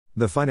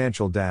The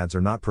financial dads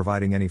are not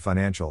providing any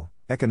financial,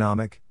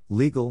 economic,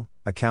 legal,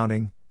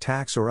 accounting,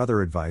 tax, or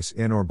other advice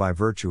in or by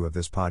virtue of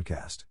this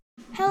podcast.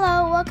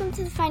 Hello, welcome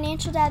to the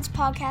Financial Dads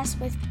Podcast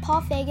with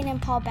Paul Fagan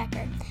and Paul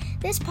Becker.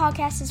 This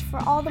podcast is for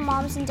all the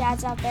moms and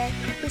dads out there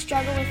who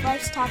struggle with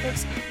life's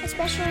topics,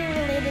 especially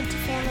related to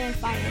family and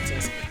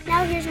finances.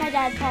 Now here's my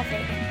dad, Paul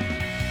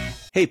Fagan.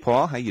 Hey,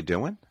 Paul, how you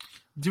doing?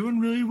 Doing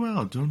really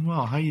well,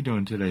 How you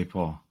doing today,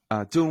 Paul?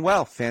 Doing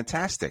well,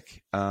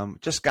 fantastic.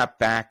 Just got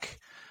back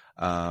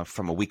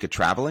from a week of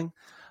traveling.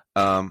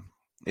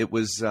 It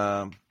was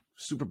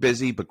super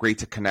busy, but great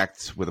to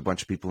connect with a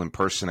bunch of people in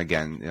person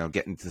again,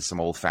 get into some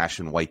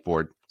old-fashioned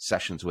whiteboard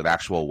sessions with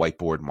actual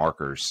whiteboard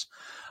markers.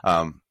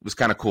 It was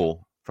kind of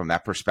cool from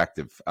that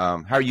perspective.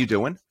 How are you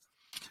doing?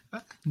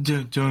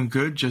 Doing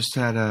good. Just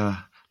had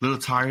a little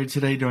tired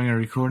today doing a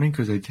recording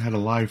because I had a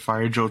live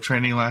fire drill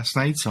training last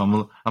night, so I'm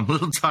a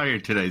little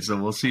tired today.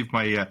 So we'll see if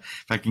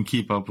if I can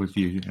keep up with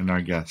you and our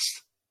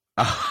guest.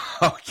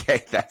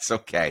 Okay, that's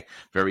okay.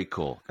 Very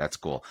cool. That's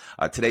cool.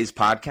 Today's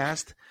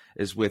podcast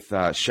is with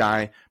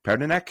Shai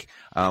Perdanek.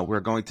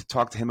 We're going to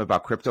talk to him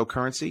about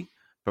cryptocurrency.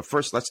 But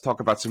first, let's talk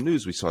about some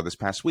news we saw this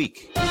past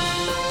week.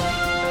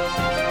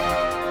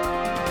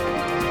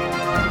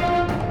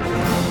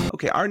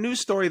 Okay, our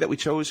news story that we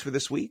chose for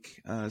this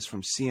week is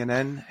from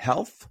CNN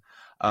Health.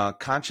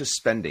 Conscious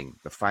spending,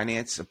 the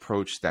finance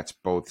approach that's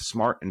both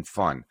smart and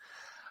fun.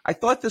 I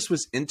thought this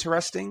was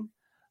interesting,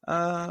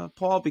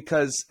 Paul,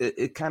 because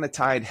it kind of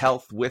tied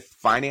health with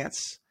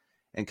finance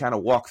and kind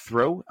of walked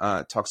through.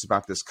 It talks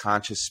about this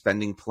conscious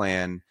spending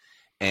plan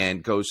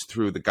and goes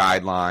through the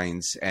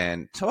guidelines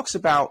and talks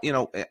about,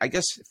 I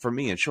guess for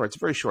me, in short, it's a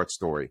very short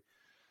story.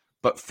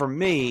 But for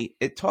me,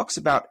 it talks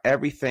about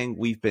everything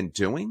we've been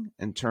doing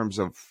in terms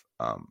of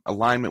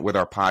alignment with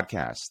our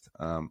podcast.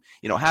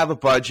 Have a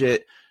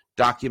budget,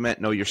 document,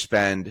 know your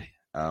spend.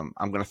 I'm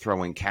going to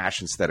throw in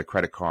cash instead of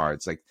credit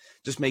cards. Like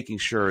just making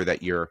sure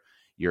that you're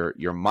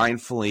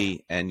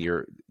mindfully and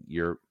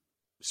you're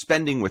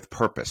spending with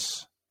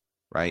purpose,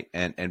 right?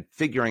 And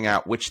figuring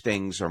out which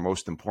things are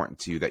most important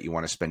to you that you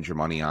want to spend your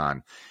money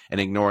on, and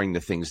ignoring the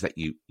things that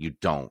you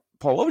don't.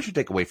 Paul, what would you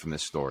take away from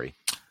this story?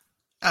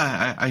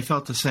 I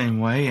felt the same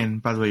way. And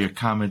by the way, your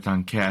comment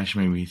on cash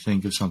made me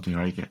think of something,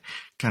 right?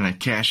 Kind of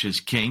cash is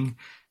king.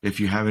 If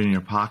you have it in your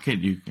pocket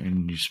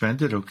and you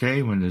spend it,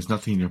 okay. When there's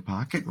nothing in your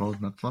pocket, well,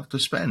 nothing left to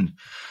spend.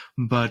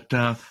 But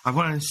I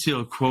want to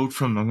steal a quote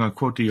I'm going to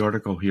quote the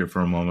article here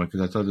for a moment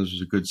because I thought this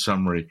was a good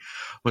summary.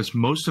 What's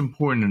most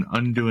important in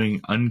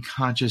undoing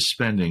unconscious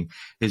spending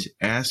is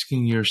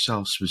asking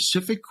yourself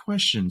specific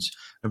questions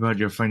about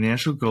your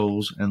financial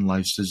goals and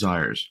life's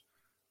desires.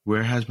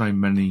 Where has my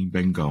money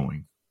been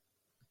going?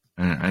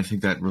 And I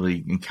think that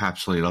really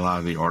encapsulated a lot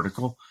of the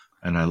article,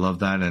 and I love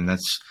that. And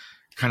that's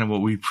kind of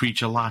what we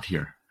preach a lot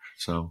here.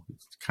 So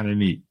it's kind of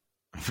neat.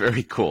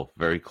 Very cool.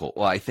 Very cool.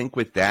 Well, I think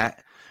with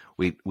that,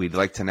 we'd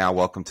like to now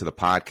welcome to the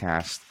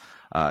podcast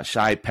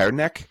Shai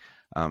Perdanek.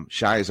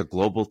 Shai is a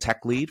global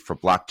tech lead for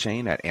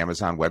blockchain at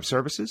Amazon Web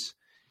Services.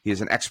 He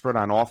is an expert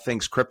on all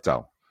things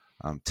crypto.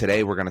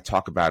 Today, we're going to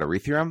talk about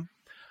Ethereum,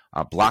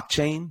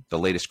 blockchain, the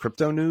latest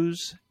crypto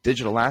news,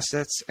 digital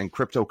assets, and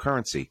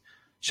cryptocurrency.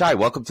 Shai,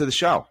 welcome to the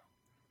show.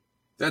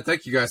 Yeah,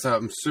 thank you, guys.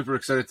 I'm super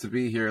excited to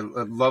be here.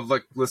 I love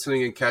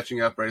listening and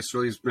catching up. Right, it's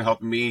really been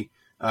helping me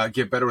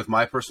get better with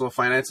my personal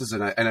finances,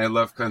 and I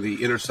love kind of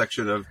the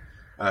intersection of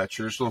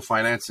traditional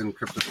finance and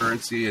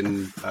cryptocurrency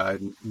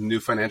and new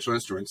financial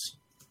instruments.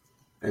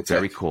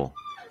 Very cool.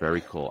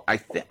 Very cool. I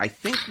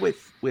think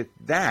with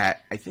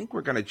that, I think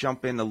we're going to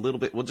jump in a little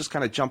bit. We'll just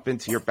kind of jump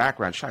into your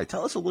background. Shai,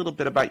 tell us a little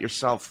bit about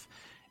yourself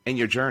and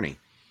your journey.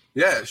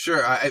 Yeah,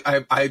 sure.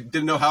 I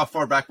didn't know how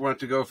far back we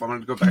wanted to go, if I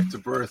wanted to go back to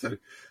birth and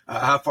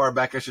how far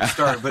back I should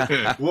start, but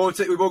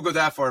we won't go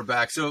that far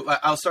back. So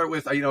I'll start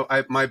with,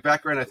 my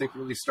background, I think,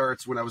 really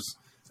starts when I was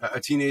a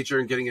teenager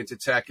and getting into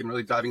tech and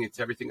really diving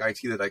into everything IT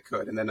that I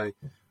could. And then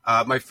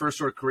my first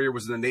sort of career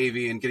was in the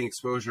Navy and getting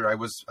exposure. I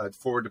was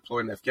forward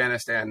deployed in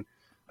Afghanistan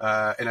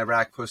and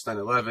Iraq post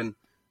 9/11.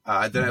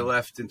 Then I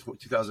left in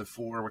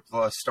 2004 with a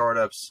lot of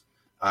startups.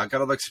 Got a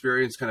lot of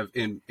experience kind of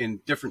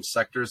in different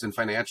sectors in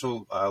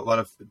financial, a lot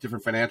of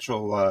different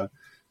financial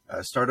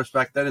startups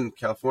back then in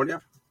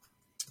California,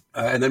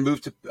 and then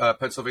moved to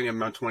Pennsylvania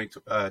around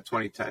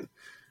 2010.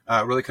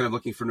 Really kind of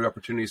looking for new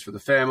opportunities for the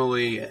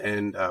family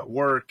and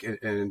work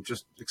and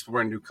just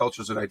exploring new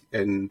cultures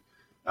and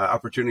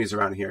opportunities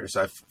around here. So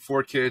I have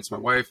 4 kids, my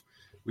wife.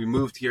 We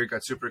moved here,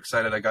 got super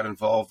excited. I got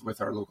involved with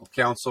our local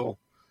council,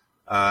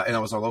 and I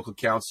was on local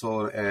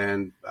council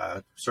and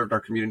served our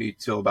community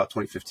till about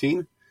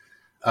 2015.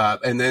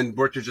 And then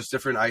worked at just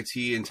different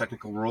IT and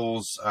technical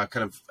roles,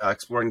 kind of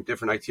exploring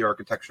different IT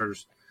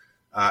architectures.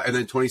 And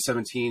then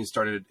 2017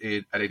 started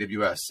at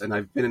AWS. And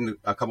I've been in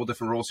a couple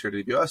different roles here at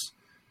AWS,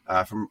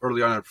 from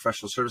early on in a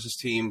professional services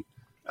team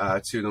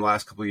to in the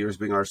last couple of years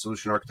being our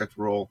solution architect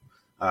role.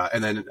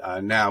 And then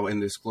now in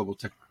this global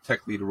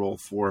tech lead role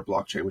for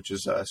blockchain, which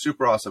is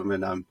super awesome.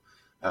 And I'm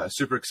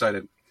super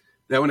excited.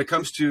 Now, when it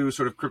comes to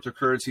sort of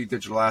cryptocurrency,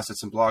 digital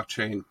assets, and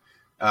blockchain,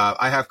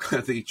 I have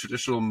kind of the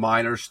traditional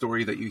miner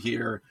story that you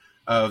hear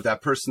of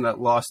that person that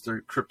lost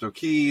their crypto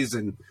keys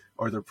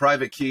or their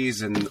private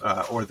keys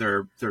or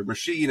their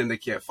machine and they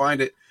can't find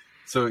it.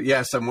 So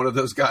yes, I'm one of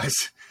those guys.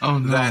 Oh,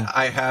 no. That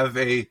I have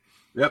a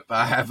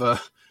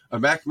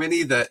Mac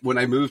Mini that when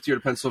I moved here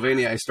to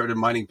Pennsylvania, I started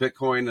mining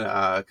Bitcoin,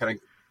 kind of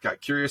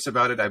got curious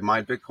about it. I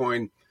mined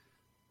Bitcoin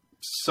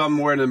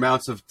somewhere in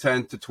amounts of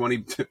 10 to 20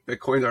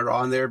 Bitcoin are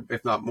on there,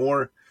 if not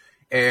more.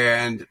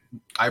 And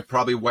I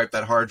probably wiped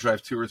that hard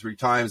drive 2 or 3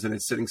 times and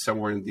it's sitting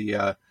somewhere in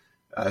the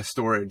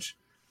storage.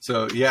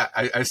 So yeah,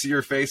 I see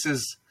your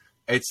faces.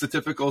 It's the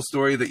typical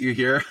story that you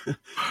hear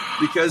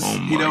because,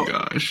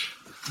 gosh.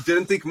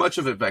 Didn't think much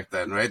of it back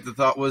then, right? The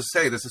thought was,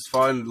 hey, this is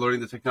fun, learning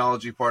the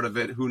technology part of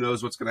it. Who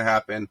knows what's going to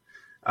happen?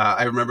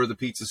 I remember the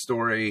pizza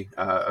story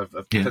of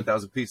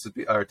 10,000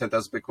 pizzas or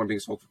 10,000 Bitcoin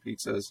being sold for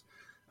pizzas.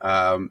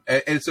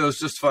 And so it's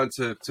just fun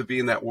to be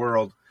in that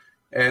world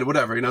and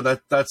whatever,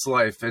 that's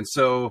life. And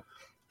so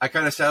I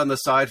kind of sat on the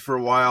side for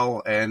a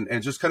while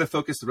and just kind of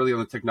focused really on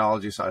the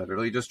technology side of it,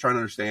 really just trying to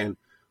understand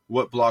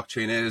what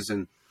blockchain is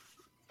and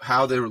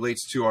how that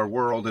relates to our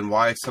world and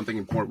why it's something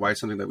important, why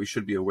it's something that we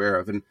should be aware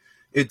of. And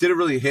it didn't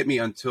really hit me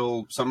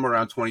until somewhere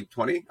around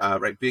 2020,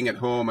 right? Being at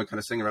home and kind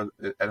of sitting around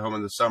at home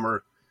in the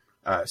summer,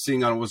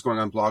 seeing on what was going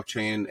on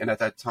blockchain. And at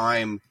that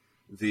time,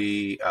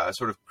 the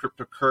sort of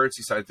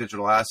cryptocurrency side,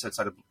 digital asset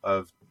side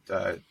of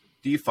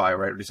DeFi,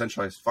 right? Or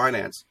decentralized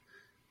finance,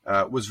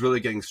 was really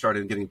getting started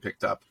and getting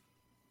picked up.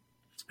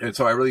 And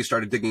so I really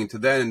started digging into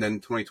then. And then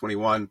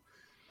 2021,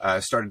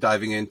 started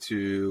diving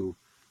into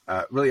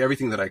really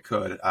everything that I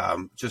could,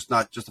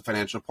 not just the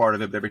financial part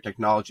of it, but every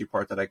technology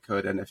part that I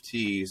could,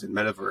 NFTs and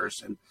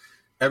metaverse and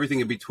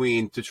everything in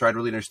between to try to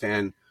really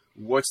understand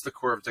what's the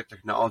core of the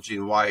technology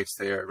and why it's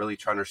there, really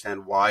trying to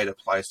understand why it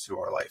applies to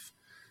our life.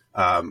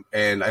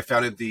 And I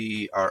founded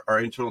our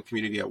internal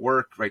community at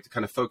work, right, to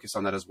kind of focus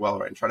on that as well,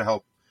 right, and try to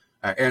help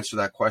answer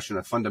that question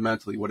of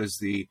fundamentally what is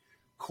the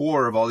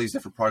core of all these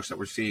different products that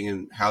we're seeing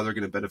and how they're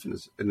going to benefit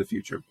us in the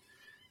future.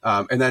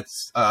 And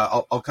that's,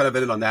 I'll kind of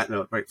end it on that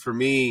note, right? For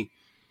me,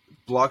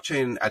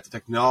 blockchain at the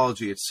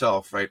technology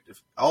itself, right? If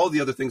all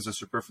the other things are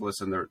superfluous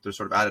and they're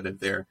sort of additive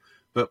there,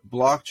 but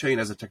blockchain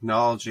as a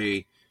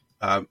technology,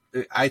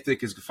 I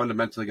think is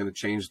fundamentally going to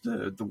change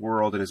the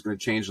world and is going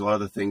to change a lot of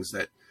the things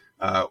that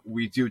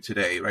we do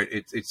today, right?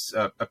 It's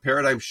a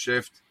paradigm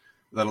shift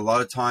that a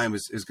lot of time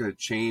is going to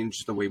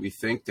change the way we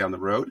think down the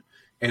road.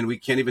 And we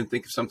can't even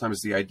think of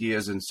sometimes the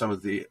ideas and some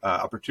of the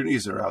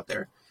opportunities that are out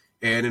there.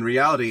 And in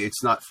reality,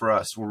 it's not for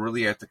us. We're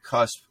really at the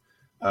cusp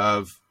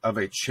of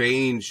a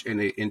change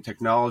in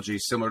technology,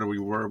 similar to we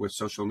were with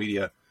social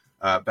media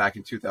back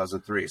in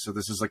 2003. So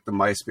this is like the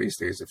MySpace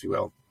days, if you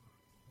will.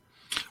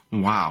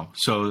 Wow.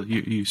 So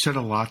you said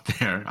a lot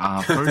there.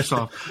 First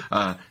off,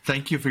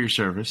 thank you for your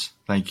service.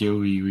 Thank you.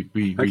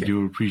 We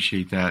do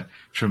appreciate that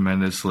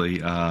tremendously.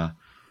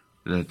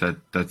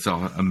 That's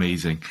all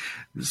amazing.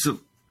 So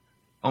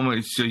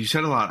you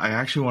said a lot. I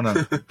actually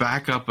want to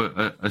back up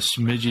a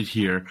smidget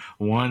here.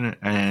 One,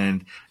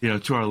 and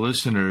to our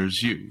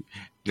listeners, you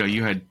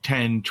had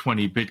 10,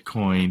 20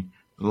 Bitcoin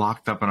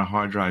locked up on a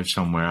hard drive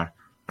somewhere,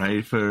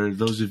 right? For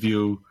those of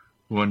you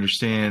who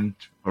understand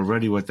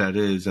already what that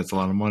is, that's a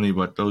lot of money.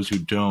 But those who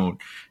don't,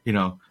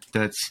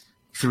 that's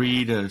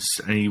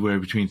anywhere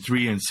between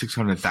 $300,000 and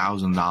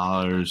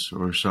 $600,000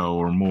 or so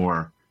or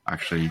more.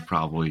 Actually,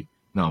 probably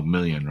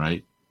million,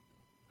 right?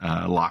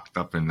 Locked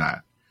up in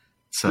that.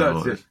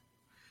 So,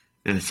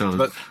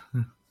 but,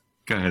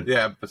 go ahead.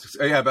 Yeah,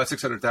 about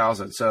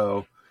 600,000.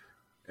 So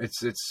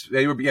it's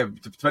anywhere,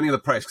 depending on the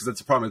price, because that's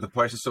the problem. The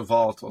price is so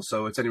volatile.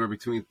 So it's anywhere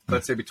between,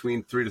 let's say,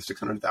 between 300,000 to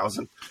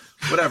 600,000.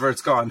 Whatever,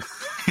 it's gone.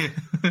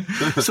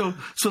 So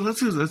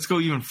let's go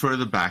even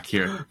further back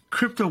here.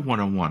 Crypto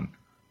 101.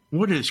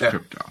 What is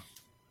crypto?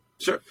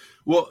 Sure.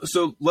 Well,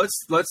 so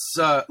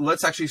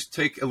let's actually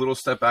take a little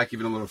step back,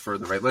 even a little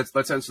further, right?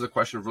 Let's answer the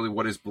question of really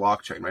what is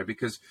blockchain, right?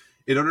 Because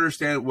in order to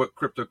understand what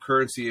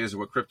cryptocurrency is or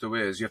what crypto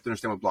is, you have to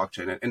understand what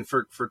blockchain is. And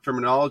for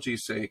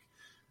terminology's sake,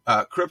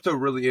 crypto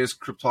really is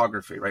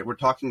cryptography, right? We're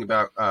talking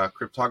about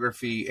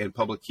cryptography and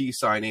public key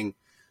signing,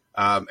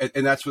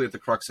 and that's really at the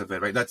crux of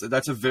it, right?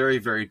 That's a very,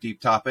 very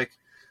deep topic.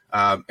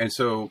 And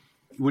so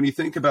when you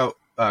think about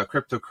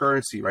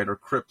cryptocurrency, right, or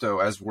crypto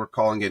as we're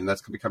calling it, and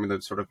that's becoming the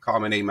sort of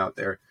common name out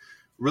there,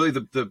 really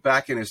the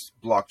back end is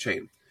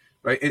blockchain,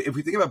 right? If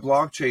we think about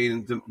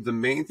blockchain, the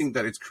main thing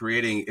that it's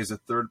creating is a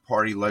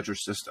third-party ledger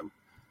system,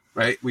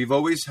 right? We've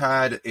always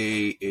had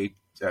a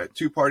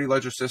two-party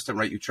ledger system,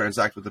 right? You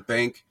transact with a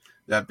bank.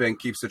 That bank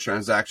keeps the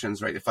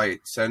transactions, right? If I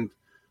send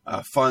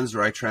funds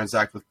or I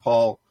transact with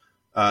Paul,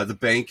 the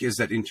bank is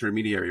that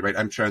intermediary, right?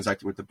 I'm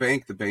transacting with the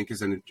bank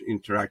is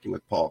interacting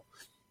with Paul.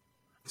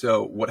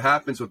 So what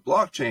happens with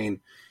blockchain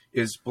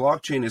is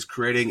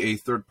creating a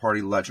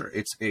third-party ledger.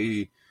 It's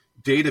a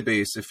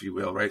database, if you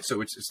will, right?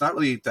 So it's not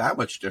really that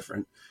much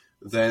different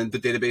than the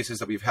databases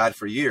that we've had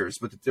for years,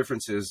 but the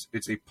difference is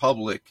it's a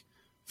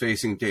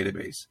public-facing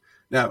database.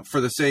 Now,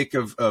 for the sake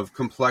of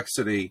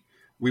complexity,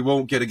 we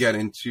won't get again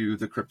into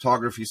the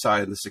cryptography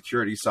side and the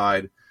security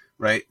side,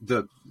 right?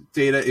 The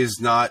data is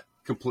not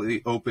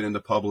completely open in the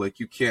public.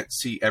 You can't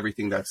see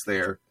everything that's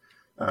there,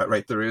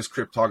 right? There is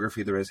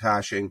cryptography, there is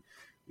hashing.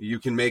 You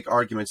can make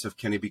arguments of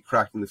can it be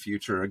cracked in the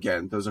future?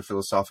 Again, those are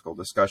philosophical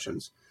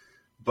discussions.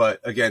 But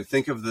again,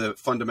 think of the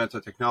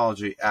fundamental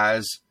technology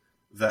as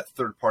that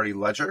third-party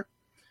ledger.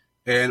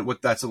 And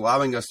what that's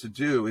allowing us to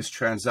do is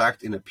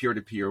transact in a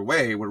peer-to-peer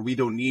way where we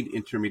don't need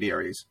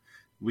intermediaries.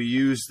 We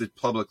use the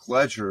public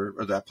ledger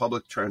or that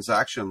public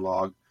transaction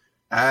log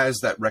as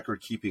that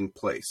record-keeping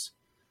place.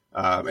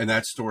 And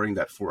that's storing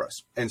that for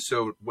us. And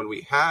so when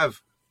we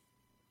have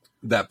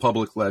that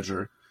public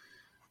ledger,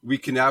 we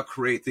can now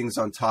create things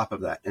on top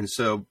of that. And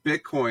so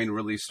Bitcoin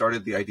really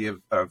started the idea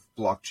of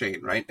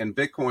blockchain, right? And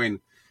Bitcoin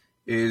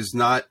is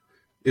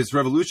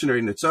revolutionary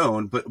in its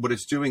own, but what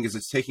it's doing is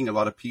it's taking a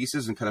lot of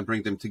pieces and kind of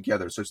bringing them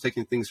together. So it's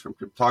taking things from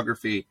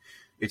cryptography,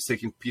 it's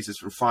taking pieces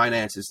from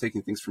finance, it's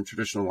taking things from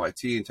traditional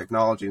IT and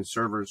technology and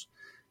servers,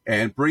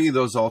 and bringing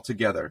those all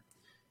together.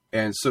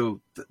 And so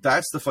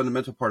that's the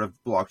fundamental part of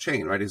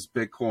blockchain, right? Is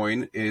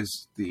Bitcoin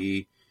is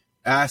the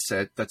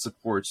asset that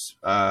supports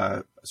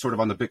sort of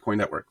on the Bitcoin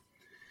network.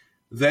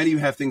 Then you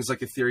have things like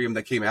Ethereum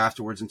that came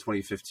afterwards in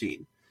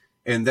 2015.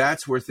 And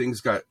that's where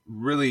things got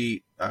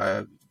really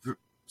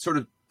sort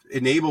of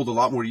enabled a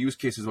lot more use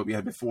cases than what we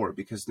had before,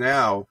 because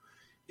now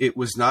it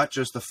was not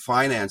just the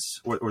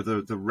finance or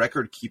the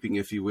record keeping,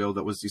 if you will,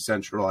 that was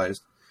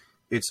decentralized.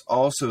 It's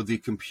also the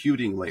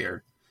computing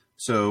layer.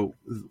 So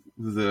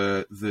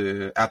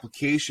the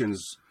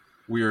applications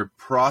we're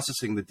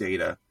processing the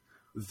data,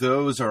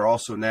 those are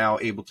also now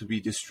able to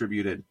be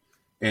distributed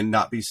and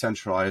not be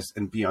centralized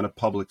and be on a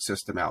public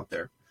system out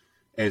there.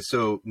 And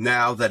so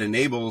now that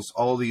enables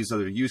all these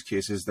other use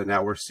cases that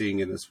now we're seeing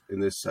in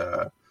this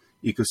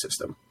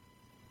ecosystem.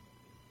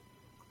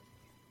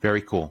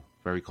 Very cool.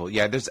 Very cool.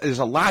 Yeah, there's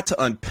a lot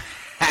to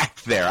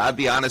unpack there. I'll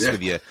be honest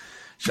with you,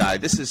 Shai.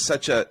 This is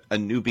such a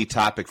newbie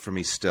topic for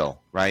me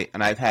still, right?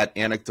 And I've had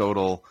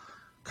anecdotal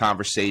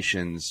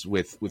conversations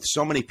with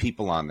so many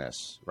people on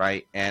this,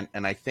 right? And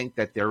I think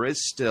that there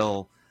is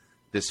still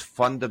this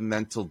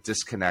fundamental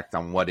disconnect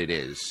on what it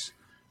is,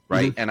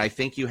 right? Mm-hmm. And I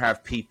think you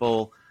have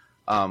people,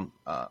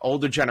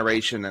 older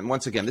generation, and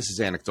once again, this is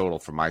anecdotal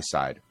from my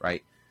side,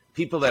 right?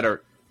 People that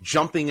are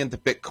jumping into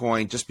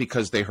Bitcoin just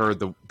because they heard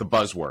the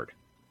buzzword.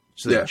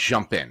 So they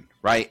jump in,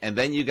 right? And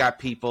then you got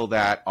people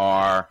that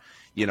are,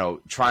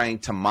 trying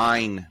to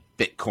mine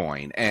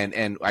Bitcoin.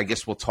 And I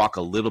guess we'll talk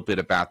a little bit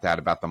about that,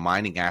 about the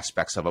mining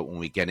aspects of it when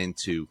we get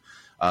into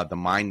the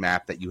mind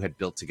map that you had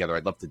built together.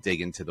 I'd love to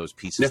dig into those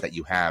pieces that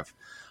you have.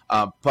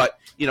 But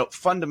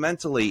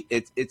fundamentally,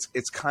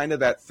 it's kind of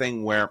that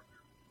thing where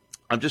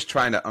I'm just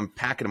trying to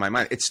unpack it in my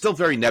mind. It's still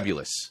very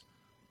nebulous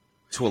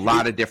to a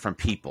lot of different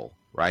people,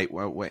 right?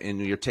 When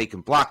you're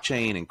taking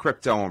blockchain and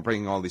crypto and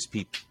bringing all these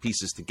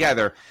pieces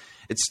together,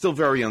 it's still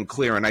very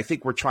unclear. And I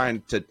think we're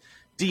trying to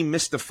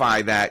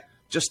demystify that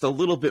just a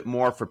little bit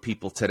more for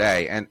people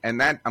today.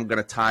 And that I'm going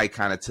to tie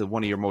kind of to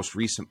one of your most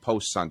recent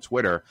posts on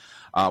Twitter,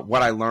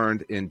 what I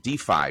learned in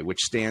DeFi, which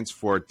stands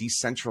for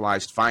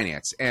decentralized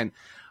finance. And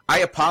I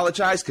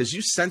apologize because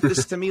you sent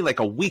this to me like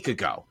a week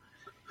ago.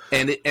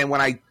 And when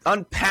I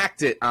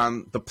unpacked it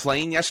on the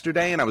plane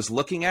yesterday and I was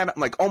looking at it,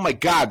 I'm like, oh my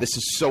God, this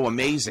is so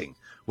amazing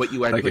what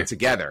you had put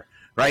together,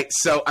 right?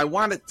 So I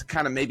wanted to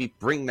kind of maybe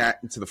bring that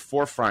into the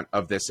forefront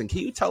of this. And can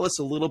you tell us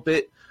a little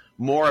bit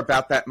more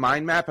about that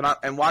mind map?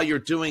 And while you're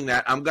doing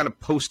that, I'm going to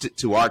post it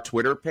to our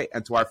Twitter page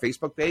and to our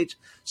Facebook page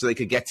so they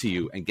could get to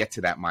you and get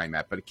to that mind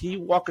map. But can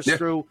you walk us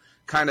through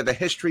kind of the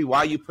history,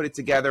 why you put it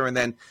together, and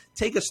then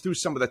take us through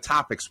some of the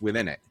topics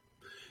within it?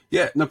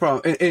 Yeah, no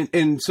problem.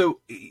 And so,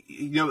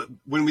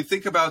 when we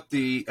think about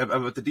the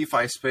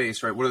DeFi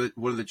space, right, one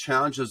of the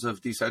challenges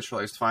of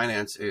decentralized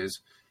finance is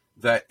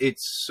that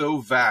it's so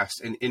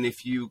vast. And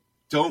if you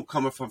don't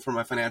come from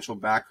a financial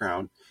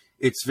background,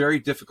 it's very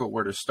difficult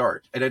where to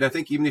start. And I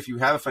think even if you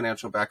have a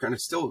financial background,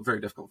 it's still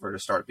very difficult where to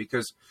start,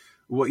 because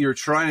what you're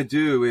trying to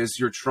do is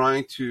you're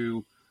trying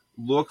to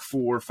look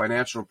for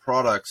financial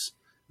products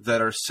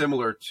that are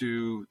similar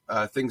to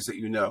things that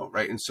you know,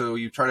 right? And so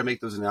you try to make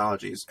those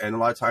analogies, and a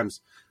lot of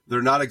times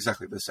they're not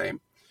exactly the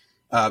same.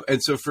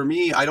 And so for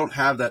me, I don't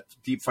have that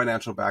deep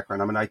financial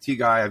background. I'm an IT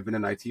guy. I've been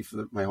in IT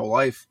for my whole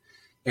life.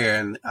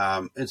 And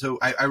so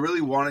I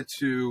really wanted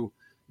to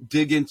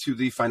dig into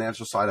the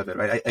financial side of it,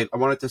 right? I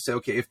wanted to say,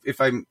 okay,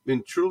 if I'm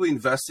truly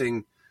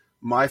investing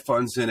my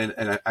funds in it,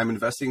 and I'm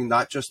investing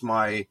not just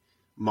my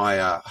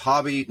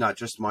hobby, not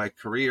just my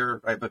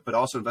career, right, but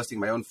also investing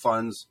my own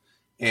funds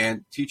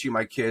and teaching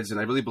my kids, and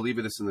I really believe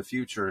in this in the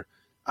future,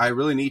 I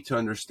really need to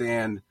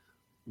understand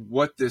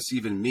what this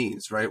even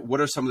means, right?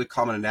 What are some of the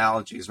common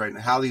analogies, right?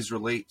 And how these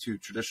relate to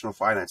traditional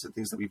finance and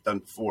things that we've done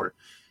before.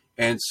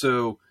 And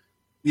so,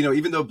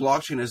 even though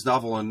blockchain is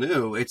novel and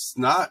new, it's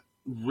not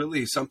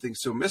really something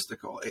so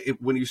mystical.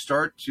 When you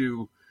start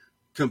to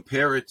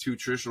compare it to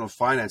traditional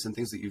finance and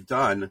things that you've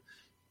done,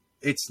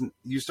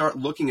 you start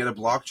looking at a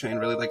blockchain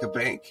really like a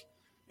bank,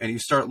 and you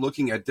start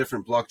looking at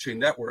different blockchain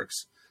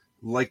networks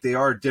like they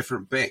are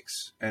different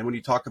banks. And when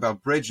you talk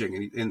about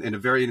bridging in a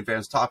very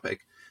advanced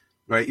topic,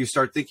 right? You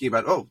start thinking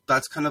about, oh,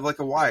 that's kind of like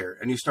a wire,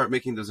 and you start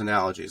making those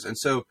analogies. And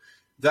so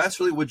that's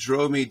really what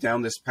drove me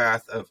down this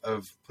path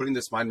of putting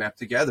this mind map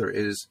together.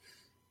 Is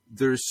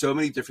there's so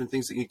many different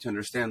things that you need to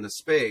understand the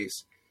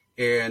space,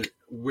 and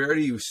where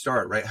do you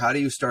start, right? How do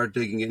you start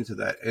digging into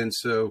that? And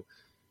so,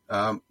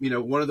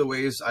 one of the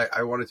ways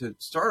I wanted to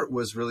start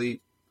was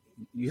really,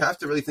 you have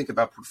to really think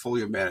about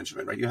portfolio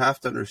management, right? You have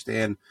to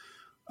understand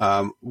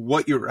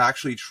what you're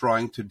actually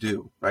trying to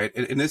do, right?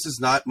 And this is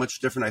not much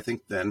different, I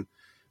think, than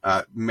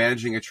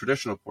managing a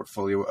traditional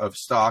portfolio of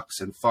stocks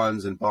and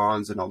funds and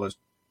bonds and all those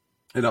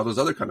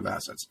other kind of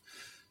assets.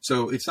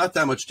 So it's not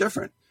that much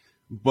different.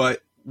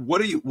 But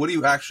what are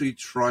you actually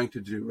trying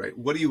to do, right?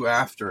 What are you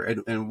after,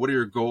 and what are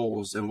your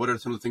goals, and what are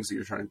some of the things that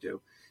you're trying to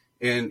do?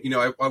 And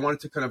I wanted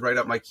to kind of write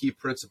out my key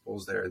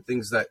principles there, and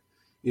things that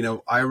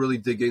I really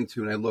dig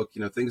into, and I look,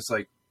 things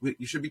like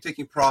you should be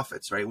taking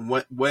profits, right?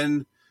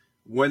 When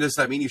does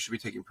that mean you should be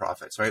taking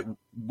profits, right?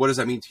 What does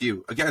that mean to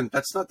you? Again,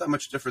 that's not that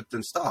much different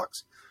than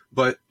stocks,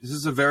 but this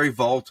is a very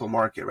volatile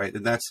market, right?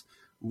 And that's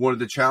one of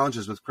the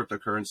challenges with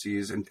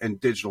cryptocurrencies and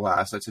digital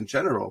assets in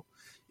general,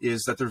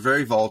 is that they're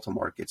very volatile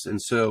markets.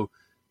 And so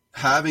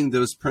having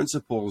those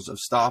principles of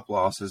stop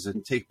losses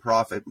and take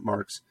profit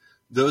marks,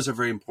 those are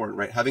very important,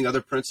 right? Having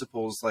other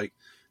principles like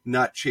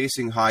not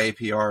chasing high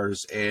APRs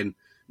and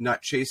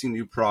not chasing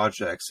new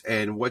projects,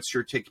 and what's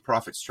your take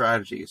profit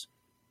strategies.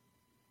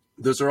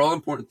 Those are all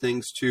important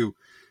things to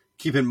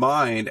keep in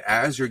mind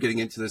as you're getting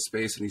into this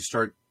space and you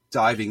start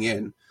diving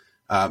in.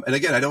 And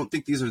again, I don't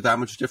think these are that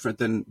much different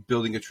than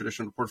building a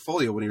traditional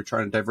portfolio when you're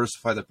trying to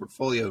diversify the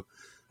portfolio.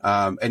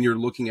 And you're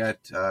looking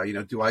at,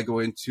 do I go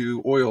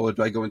into oil, or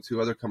do I go into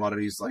other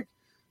commodities like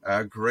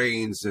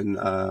grains and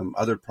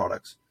other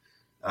products,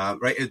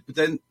 right? But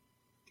then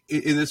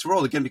in this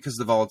world, again, because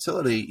of the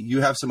volatility,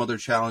 you have some other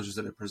challenges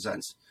that it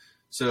presents.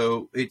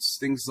 So it's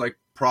things like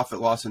profit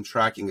loss and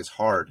tracking is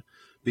hard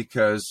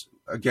because,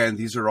 again,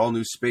 these are all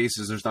new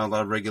spaces. There's not a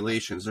lot of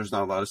regulations. There's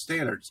not a lot of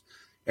standards.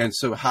 And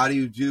so how do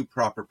you do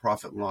proper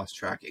profit and loss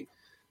tracking?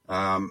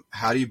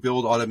 How do you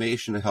build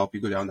automation to help you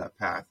go down that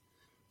path?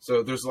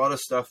 So there's a lot of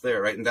stuff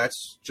there, right? And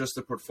that's just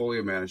the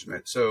portfolio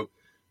management. So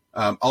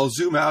I'll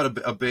zoom out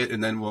a bit,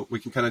 and then we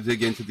can kind of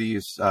dig into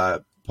these,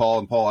 Paul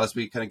and Paul, as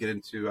we kind of get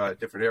into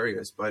different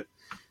areas. But,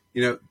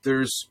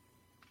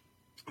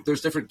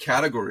 there's different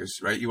categories,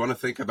 right? You want to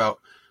think about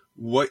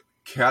what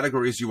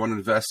categories you want to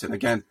invest in.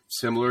 Again,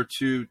 similar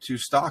to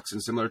stocks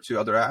and similar to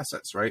other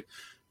assets, right?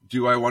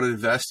 Do I want to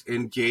invest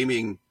in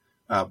gaming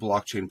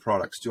blockchain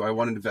products? Do I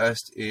want to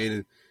invest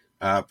in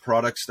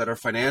products that are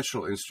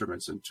financial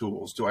instruments and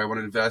tools? Do I want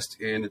to invest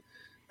in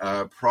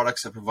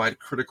products that provide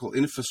critical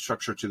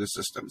infrastructure to the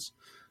systems?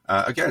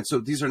 Again, so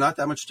these are not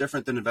that much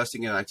different than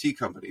investing in IT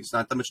companies,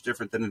 not that much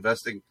different than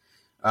investing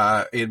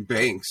in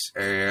banks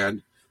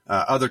and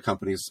other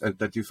companies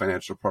that do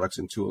financial products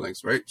and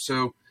toolings, right?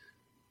 So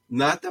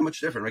not that much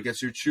different. I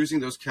guess you're choosing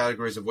those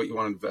categories of what you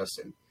want to invest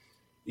in.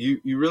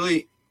 You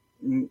really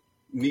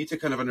need to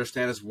kind of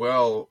understand as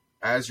well,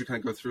 as you kind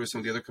of go through some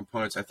of the other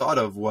components I thought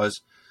of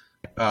was,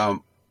 what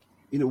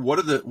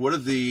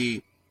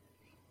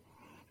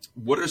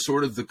are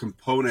sort of the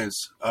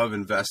components of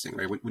investing,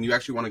 right? When you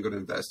actually want to go to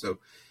invest. So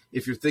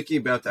if you're thinking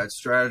about that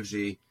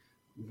strategy,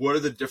 what are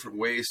the different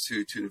ways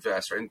to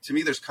invest, right? And to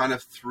me, there's kind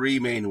of three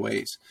main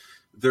ways.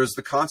 There's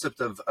the concept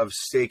of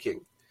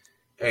staking.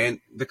 And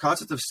the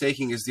concept of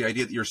staking is the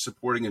idea that you're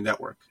supporting a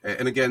network.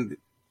 And again,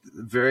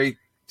 very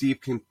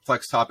deep,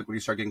 complex topic when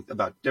you start getting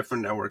about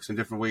different networks and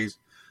different ways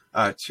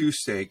to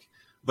stake.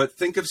 But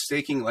think of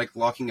staking like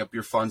locking up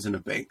your funds in a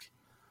bank,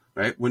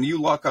 right? When you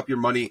lock up your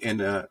money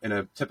in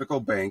a typical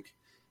bank,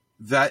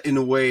 that in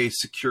a way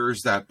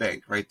secures that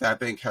bank, right? That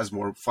bank has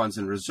more funds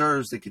and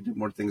reserves. They can do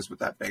more things with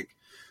that bank.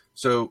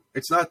 So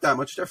it's not that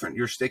much different.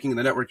 You're staking in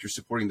the network. You're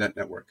supporting that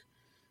network,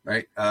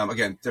 right?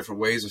 Again, different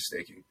ways of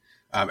staking.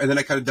 And then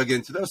I kind of dug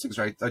into those things,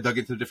 right? I dug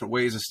into the different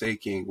ways of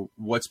staking.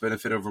 What's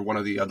benefit over one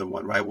or the other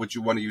one, right? Would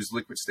you want to use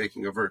liquid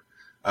staking over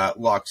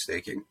locked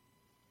staking?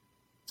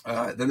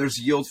 Then there's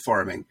yield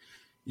farming.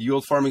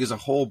 Yield farming is a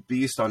whole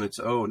beast on its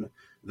own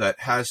that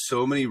has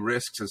so many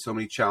risks and so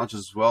many challenges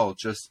as well,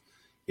 just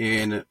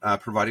in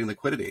providing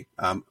liquidity.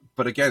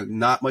 But again,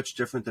 not much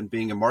different than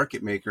being a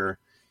market maker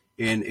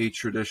in a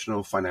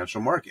traditional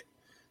financial market,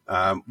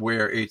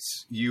 where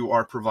you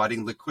are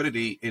providing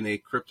liquidity in a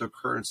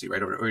cryptocurrency,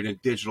 right, or in a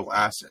digital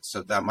asset.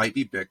 So that might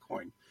be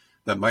Bitcoin,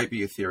 that might be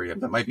Ethereum,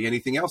 that might be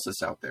anything else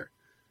that's out there,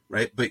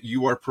 right? But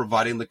you are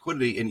providing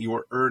liquidity and you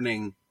are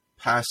earning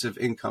passive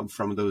income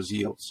from those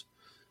yields.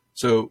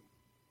 So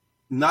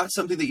not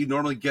something that you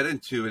normally get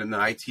into in an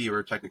IT or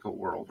a technical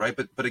world, right?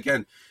 But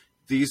again,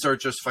 these are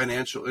just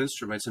financial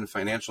instruments and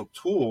financial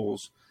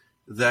tools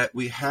that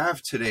we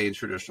have today in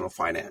traditional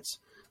finance,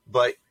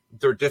 but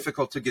they're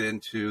difficult to get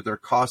into. They're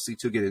costly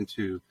to get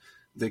into.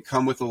 They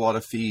come with a lot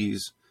of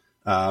fees.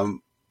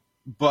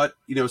 But,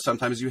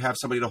 sometimes you have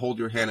somebody to hold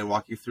your hand and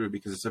walk you through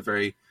because it's a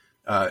very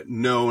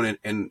known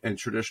and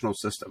traditional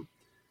system.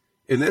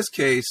 In this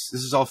case,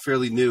 this is all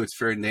fairly new. It's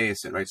very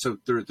nascent, right? So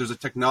there's a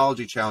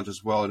technology challenge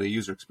as well and a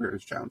user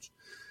experience challenge.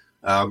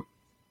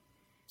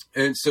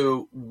 And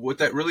so what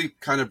that really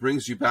kind of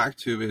brings you back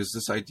to is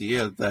this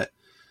idea that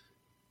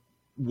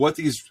what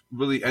these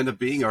really end up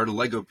being are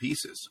Lego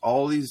pieces.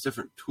 All these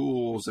different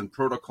tools and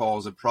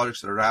protocols and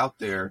projects that are out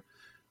there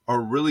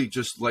are really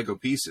just Lego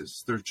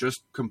pieces. They're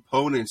just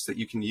components that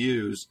you can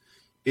use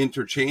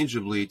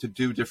interchangeably to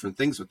do different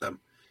things with them.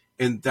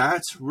 And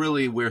that's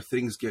really where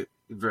things get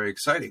very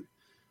exciting,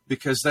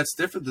 because that's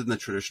different than the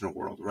traditional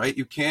world, right?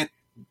 You can't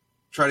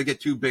try to get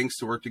two banks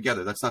to work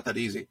together. That's not that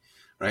easy,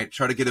 right?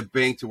 Try to get a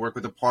bank to work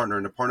with a partner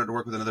and a partner to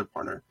work with another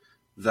partner.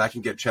 That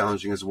can get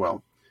challenging as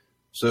well.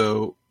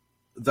 So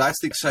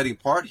that's the exciting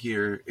part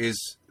here,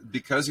 is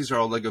because these are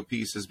all Lego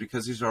pieces,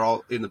 because these are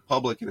all in the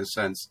public in a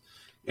sense,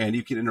 and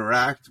you can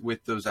interact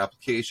with those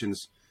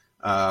applications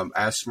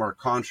as smart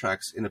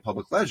contracts in a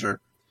public ledger,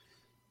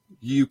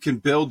 you can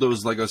build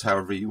those Legos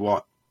however you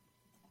want.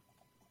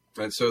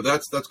 And so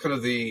that's kind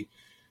of the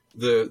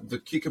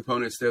key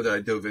components there that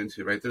I dove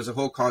into, right? There's a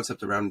whole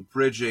concept around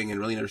bridging and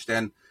really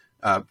understand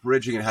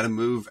bridging and how to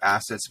move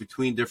assets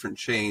between different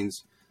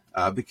chains,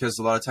 because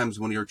a lot of times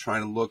when you're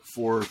trying to look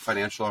for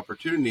financial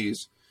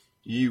opportunities,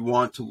 you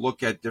want to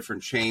look at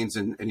different chains,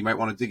 and you might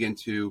want to dig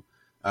into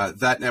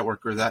that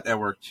network or that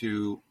network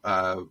to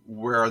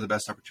where are the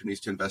best opportunities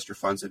to invest your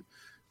funds in.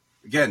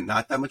 Again,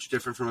 not that much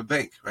different from a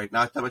bank, right?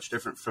 Not that much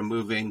different from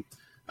moving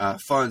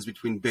funds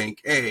between bank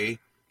A,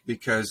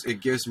 because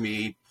it gives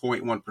me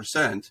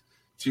 0.1%,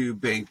 to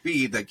bank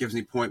B that gives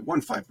me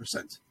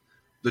 0.15%.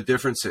 The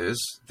difference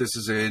is this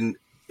is in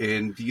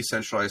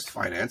decentralized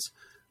finance.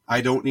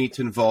 I don't need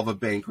to involve a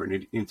bank or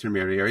an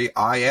intermediary.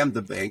 I am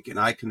the bank, and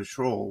I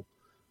control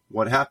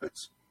what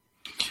happens.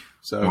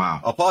 So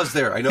wow. I'll pause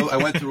there. I know I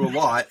went through a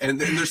lot, and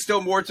there's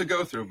still more to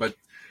go through, but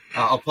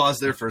I'll pause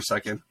there for a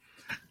second.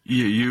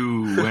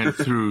 You went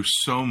through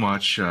so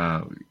much,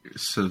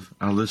 so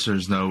our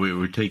listeners know we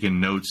were taking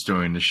notes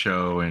during the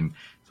show and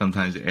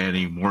sometimes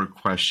adding more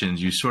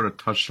questions. You sort of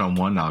touched on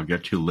one I'll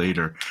get to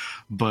later.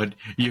 But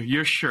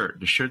your shirt,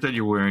 the shirt that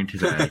you're wearing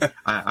today,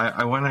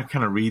 I want to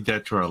kind of read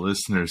that to our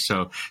listeners.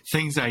 So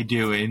things I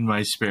do in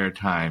my spare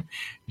time: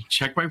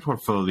 check my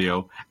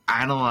portfolio,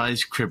 analyze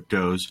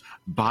cryptos,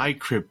 buy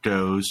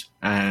cryptos,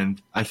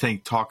 and I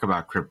think talk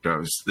about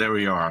cryptos. There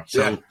we are.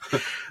 So,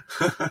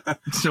 yeah.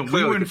 So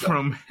we went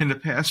from, in the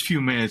past few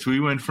minutes, we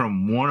went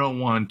from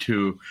 101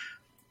 to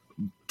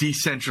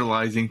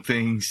decentralizing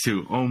things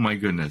to, oh my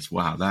goodness,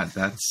 wow,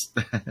 that's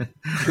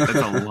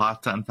a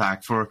lot to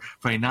unpack. For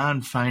a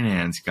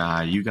non-finance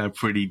guy, you got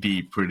pretty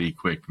deep pretty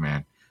quick,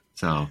 man.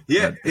 So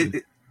yeah,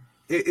 the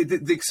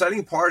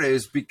exciting part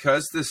is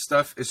because this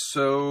stuff is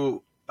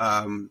so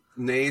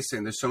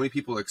nascent, there's so many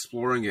people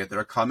exploring it that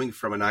are coming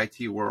from an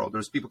IT world.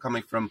 There's people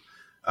coming from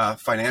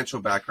financial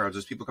backgrounds.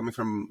 There's people coming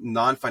from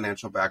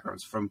non-financial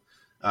backgrounds. From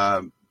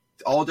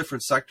all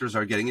different sectors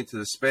are getting into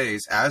the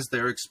space. As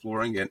they're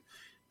exploring it,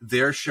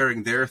 they're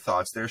sharing their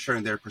thoughts, they're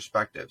sharing their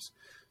perspectives.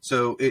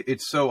 So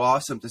it's so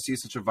awesome to see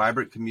such a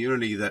vibrant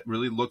community that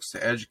really looks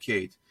to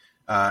educate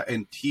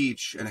and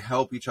teach and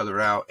help each other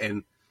out.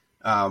 And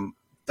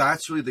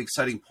that's really the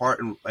exciting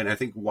part. And I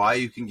think why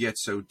you can get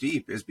so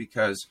deep is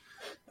because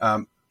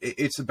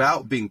it's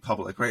about being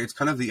public, right? It's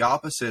kind of the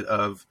opposite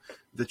of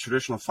the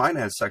traditional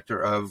finance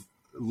sector of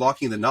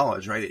locking the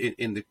knowledge, right?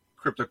 In the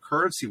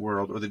cryptocurrency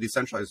world or the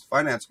decentralized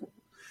finance world,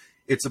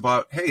 it's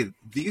about, hey,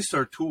 these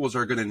are tools that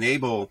are going to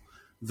enable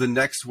the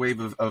next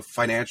wave of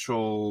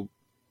financial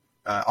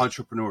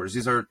entrepreneurs.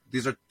 These are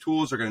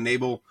tools that are going to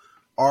enable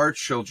our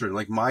children,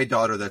 like my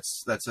daughter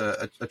that's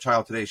a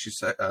child today, she's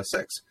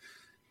 6.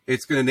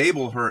 It's going to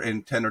enable her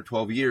in 10 or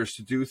 12 years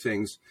to do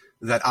things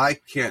that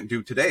I can't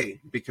do today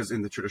because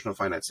in the traditional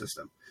finance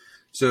system.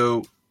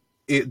 So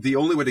the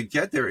only way to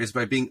get there is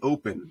by being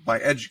open, by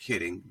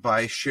educating,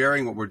 by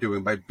sharing what we're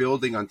doing, by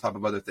building on top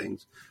of other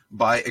things,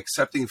 by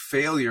accepting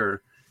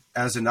failure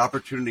as an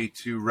opportunity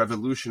to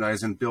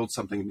revolutionize and build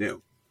something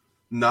new.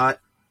 Not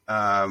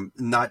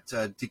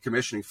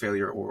decommissioning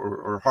failure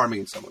or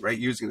harming someone, right?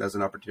 Using it as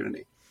an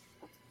opportunity.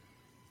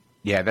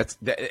 Yeah,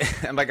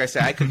 and like I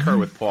said, I concur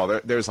with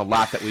Paul. There's a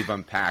lot that we've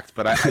unpacked,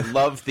 but I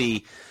love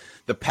the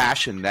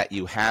passion that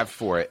you have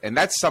for it, and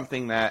that's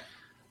something that,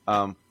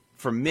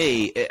 for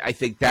me, I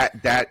think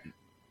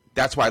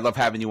that's why I love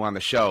having you on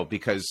the show,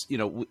 because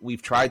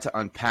we've tried to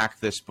unpack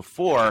this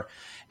before,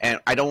 and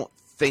I don't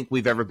think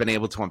we've ever been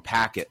able to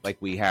unpack it like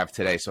we have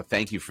today. So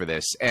thank you for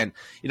this. And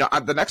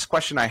the next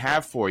question I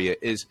have for you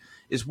is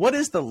what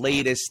is the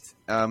latest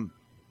in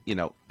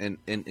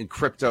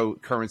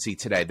cryptocurrency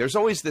today? There's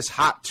always this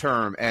hot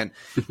term, and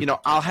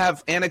I'll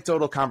have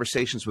anecdotal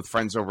conversations with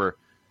friends over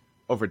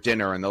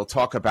dinner, and they'll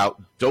talk about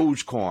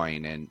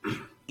Dogecoin and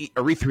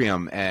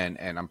Ethereum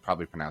and I'm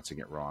probably pronouncing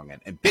it wrong,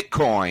 and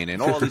Bitcoin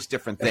and all these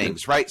different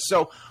things, right?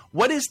 So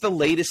what is the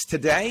latest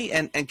today?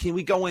 And can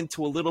we go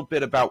into a little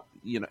bit about,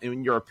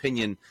 in your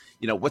opinion,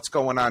 what's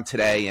going on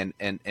today and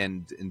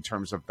in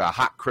terms of the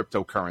hot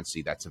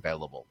cryptocurrency that's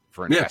available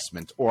for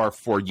investment or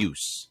for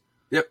use?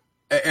 Yep.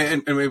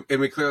 And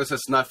we clearly say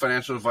it's not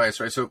financial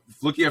advice, right? So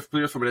looking at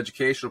it from an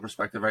educational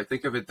perspective, right?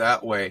 Think of it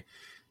that way.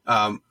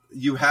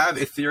 You have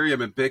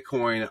Ethereum and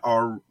Bitcoin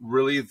are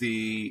really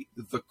the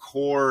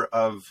core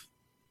of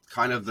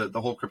kind of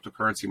the whole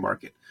cryptocurrency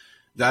market.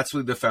 That's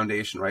really the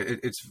foundation, right?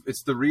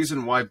 It's the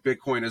reason why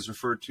Bitcoin is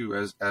referred to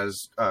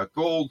as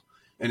gold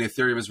and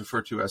Ethereum is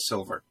referred to as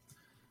silver.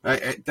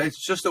 Right?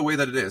 That's just the way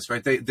that it is,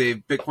 right?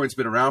 Bitcoin's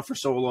been around for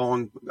so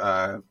long.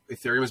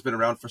 Ethereum has been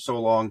around for so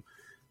long.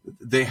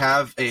 They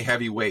have a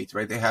heavy weight,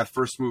 right? They have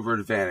first mover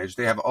advantage.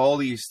 They have all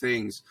these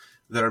things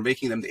that are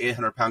making them the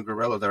 800-pound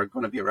gorilla that are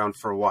going to be around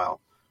for a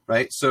while,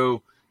 right?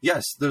 So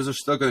yes, those are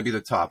still going to be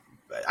the top.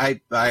 I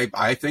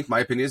think my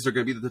opinion is they're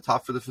going to be the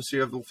top for the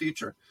foreseeable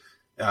future.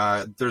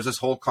 There's this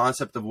whole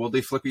concept of will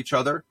they flip each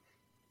other?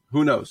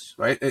 Who knows,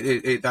 right?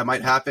 That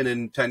might happen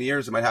in 10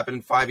 years. It might happen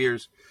in 5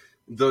 years.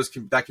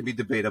 That can be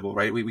debatable,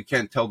 right? We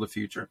can't tell the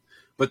future,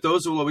 but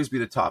those will always be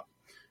the top.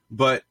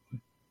 But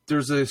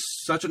there's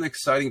such an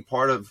exciting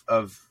part of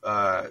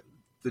the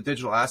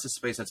digital asset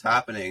space that's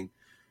happening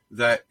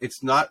that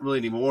it's not really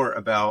anymore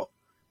about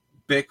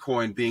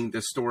Bitcoin being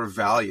the store of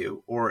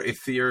value or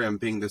Ethereum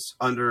being this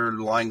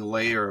underlying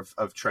layer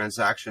of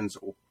transactions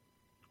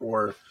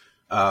or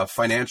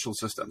financial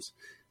systems.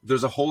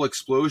 There's a whole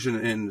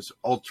explosion in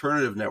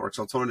alternative networks,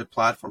 alternative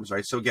platforms,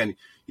 right? So again,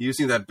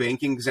 using that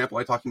banking example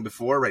I talked about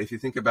before, right? If you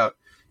think about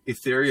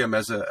Ethereum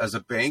as a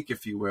bank,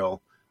 if you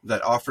will,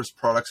 that offers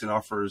products and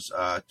offers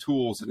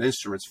tools and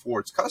instruments for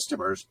its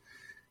customers,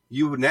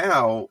 you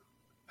now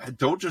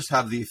don't just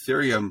have the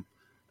Ethereum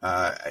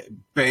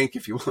bank,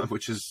 if you will,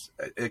 which is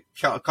a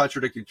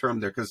contradicting term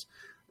there because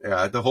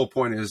the whole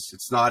point is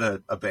it's not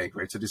a bank,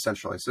 right? It's a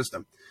decentralized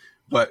system.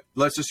 But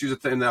let's just use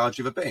the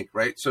analogy of a bank,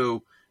 right?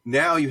 So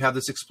now you have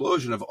this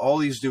explosion of all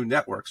these new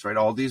networks, right?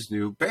 All these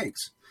new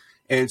banks.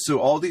 And so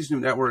all these new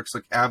networks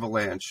like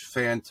Avalanche,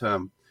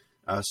 Phantom,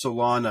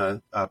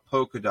 Solana,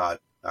 Polkadot,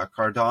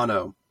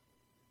 Cardano,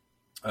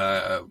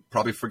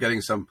 probably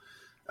forgetting some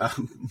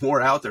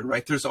more out there,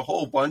 right? There's a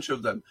whole bunch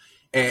of them.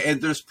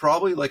 And there's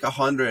probably like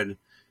 100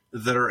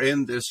 that are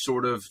in this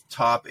sort of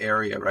top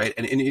area, right?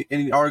 And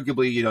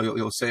arguably,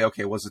 you'll say,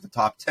 okay, was it the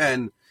top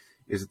 10?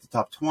 Is it the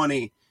top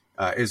 20?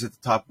 Is it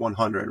the top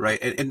 100, right?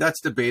 And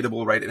that's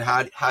debatable, right? And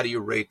how do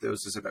you rate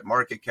those? Is it by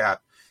market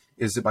cap?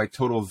 Is it by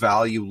total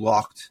value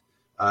locked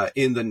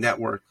in the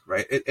network,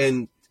 right?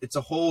 And it's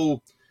a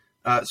whole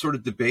sort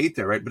of debate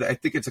there, right? But I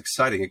think it's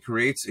exciting. It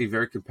creates a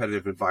very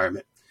competitive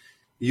environment.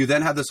 You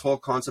then have this whole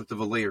concept of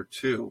a layer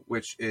 2,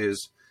 which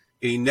is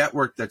a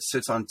network that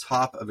sits on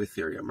top of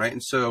Ethereum, right?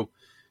 And so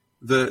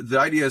the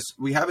idea is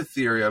we have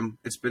Ethereum,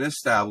 it's been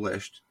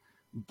established,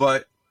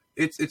 but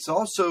it's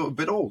also a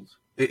bit old.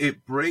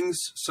 It brings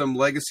some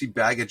legacy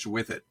baggage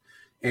with it.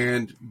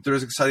 And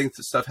there's exciting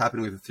stuff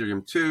happening with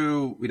Ethereum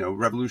 2,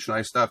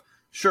 revolutionized stuff.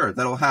 Sure,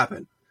 that'll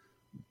happen.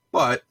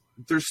 But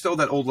there's still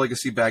that old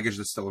legacy baggage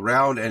that's still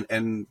around,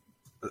 and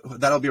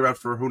that'll be around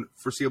for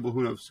foreseeable,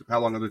 who knows how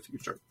long in the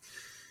future.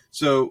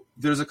 So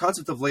there's a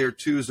concept of layer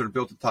 2s that are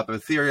built on top of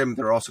Ethereum.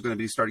 They're also going to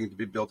be starting to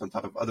be built on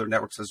top of other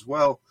networks as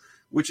well,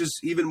 which is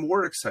even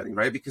more exciting,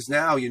 right? Because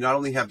now you not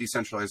only have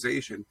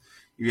decentralization,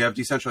 you have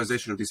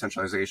decentralization of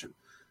decentralization.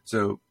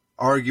 So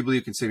arguably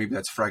you can say maybe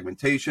that's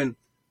fragmentation,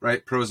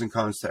 right? Pros and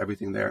cons to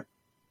everything there.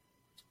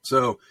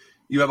 So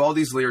you have all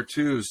these layer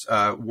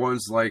 2s,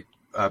 ones like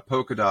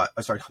Polygon,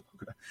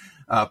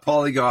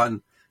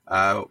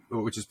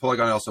 which is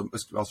Polygon also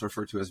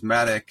referred to as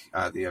Matic.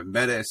 You have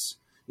Metis.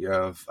 You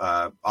have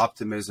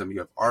Optimism, you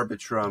have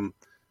Arbitrum,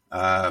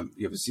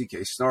 you have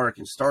ZK Snark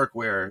and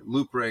Starkware,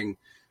 Loopring.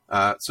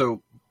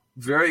 So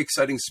very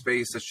exciting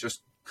space that's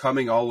just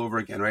coming all over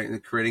again, right?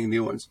 And creating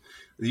new ones.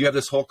 You have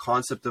this whole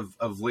concept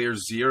of layer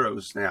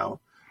zeros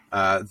now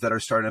that are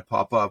starting to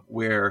pop up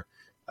where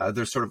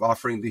they're sort of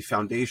offering the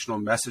foundational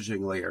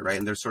messaging layer, right?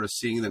 And they're sort of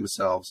seeing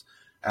themselves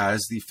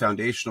as the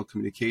foundational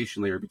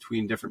communication layer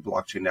between different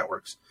blockchain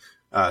networks.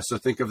 So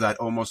think of that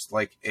almost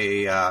like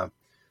a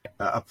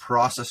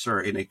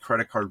processor in a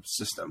credit card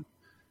system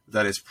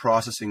that is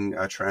processing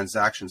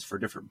transactions for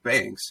different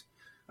banks,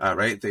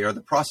 right? They are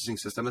the processing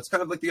system. It's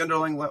kind of like the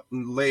underlying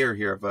layer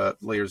here of a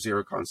layer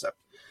 0 concept.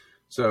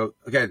 So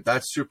again,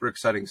 that's super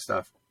exciting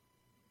stuff.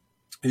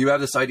 You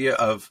have this idea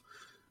of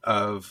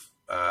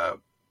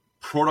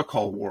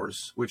protocol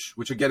wars, which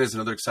again is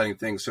another exciting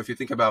thing. So if you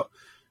think about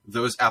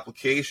those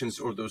applications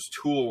or those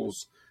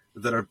tools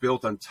that are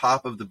built on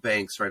top of the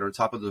banks, right, or on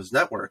top of those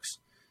networks,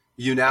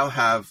 you now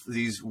have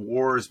these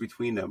wars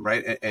between them,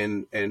 right?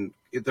 And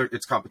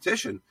it's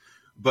competition,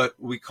 but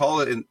we call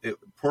it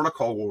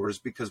protocol wars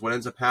because what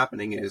ends up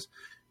happening is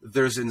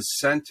there's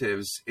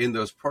incentives in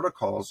those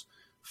protocols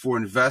for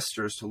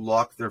investors to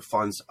lock their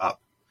funds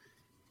up.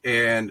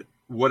 And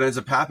what ends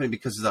up happening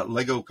because of that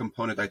Lego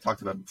component I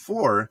talked about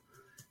before,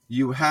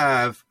 you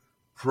have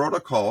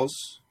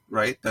protocols,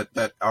 right,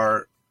 that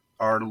are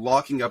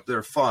locking up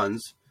their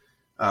funds,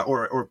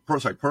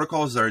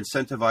 protocols that are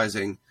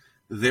incentivizing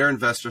their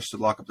investors to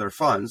lock up their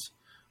funds,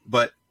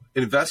 but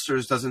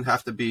investors doesn't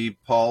have to be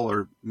Paul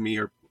or me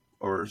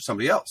or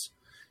somebody else.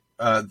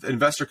 The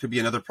investor could be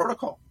another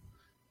protocol.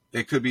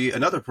 It could be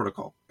another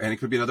protocol, and it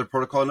could be another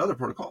protocol, another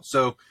protocol.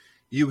 So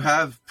you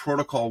have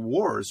protocol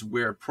wars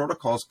where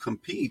protocols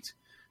compete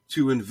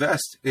to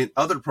invest in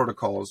other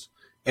protocols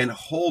and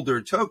hold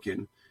their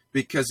token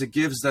because it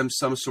gives them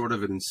some sort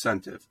of an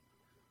incentive,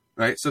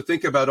 right? So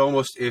think about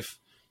almost if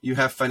you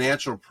have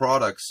financial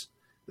products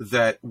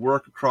that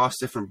work across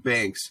different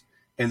banks,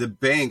 and the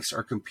banks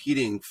are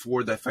competing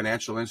for that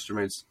financial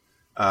instrument's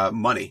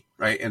money,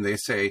 right? And they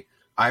say,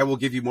 I will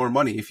give you more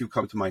money if you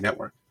come to my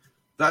network.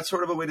 That's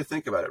sort of a way to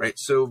think about it, right?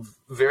 So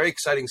very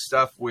exciting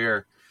stuff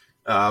where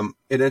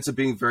it ends up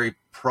being very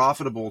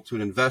profitable to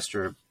an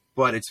investor,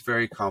 but it's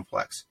very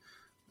complex.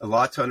 A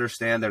lot to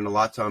understand and a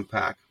lot to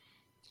unpack.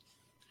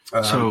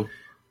 So,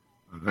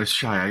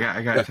 Shai,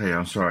 I got to tell you,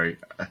 I'm sorry.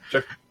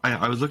 Sure.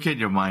 I was looking at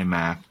your mind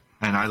map,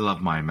 and I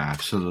love mind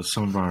maps. So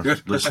some of our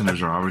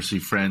listeners are obviously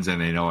friends,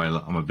 and they know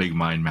I'm a big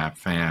mind map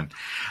fan.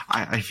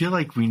 I feel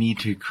like we need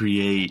to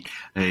create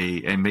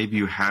and maybe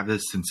you have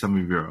this in some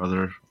of your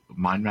other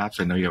mind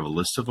maps. I know you have a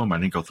list of them. I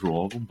didn't go through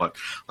all of them, but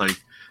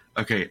like,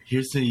 okay,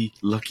 here's the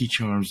Lucky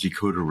Charms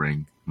decoder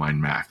ring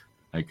mind map.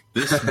 Like,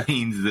 this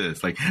means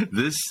this. Like,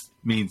 this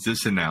means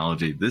this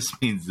analogy. This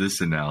means this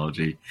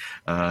analogy.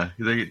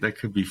 That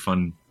could be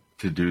fun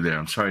to do there.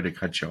 I'm sorry to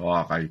cut you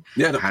off. I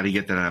had to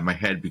get that out of my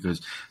head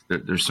because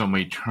there's so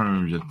many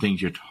terms and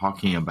things you're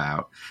talking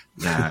about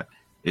that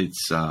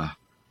it's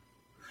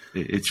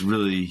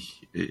really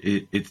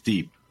it's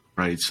deep,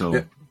 right?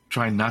 So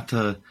trying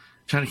to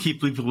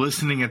keep people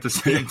listening at the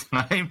same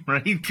time,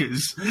 right?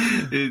 Because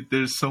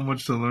there's so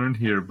much to learn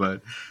here,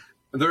 but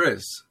there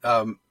is.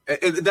 And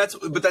that's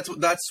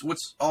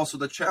what's also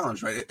the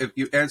challenge, right? If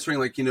you're answering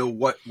like,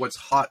 what's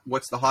hot,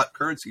 what's the hot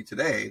currency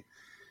today?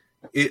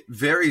 It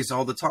varies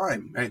all the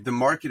time, right? The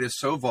market is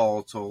so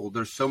volatile.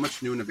 There's so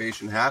much new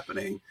innovation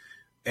happening.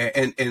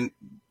 And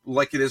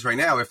like it is right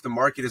now, if the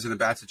market is in a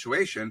bad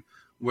situation,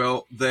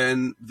 well,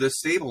 then the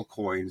stable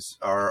coins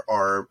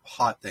are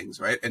hot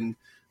things, right? And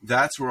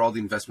that's where all the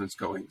investment's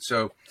going.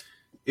 So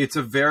it's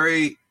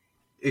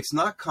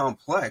not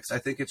complex. I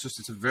think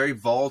it's a very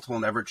volatile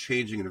and ever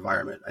changing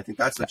environment. I think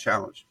that's the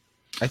challenge.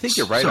 I think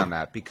you're right on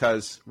that,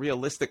 because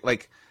realistic,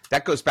 like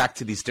that goes back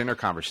to these dinner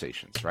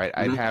conversations, right?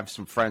 Mm-hmm. I'd have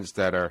some friends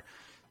that are,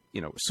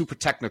 super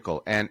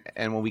technical. And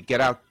when we get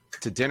out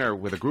to dinner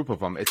with a group of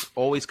them, it's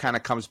always kind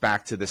of comes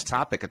back to this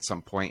topic at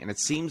some point. And it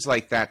seems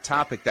like that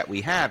topic that we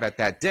have at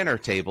that dinner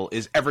table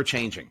is ever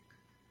changing.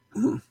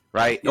 Mm-hmm.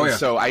 Right. Oh, and yeah.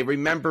 so I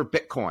remember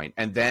Bitcoin,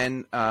 and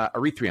then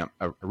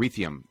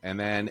Ethereum, and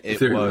then it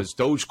Ethereum. Was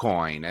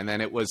Dogecoin, and then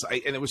it was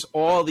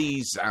all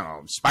these, I don't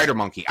know, Spider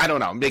Monkey. I don't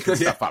know, I'm making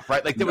stuff up,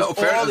 right? Like there was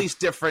all these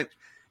different.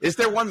 Is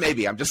there one?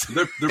 Maybe I'm just.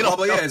 There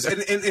probably is,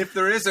 and if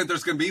there isn't,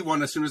 there's going to be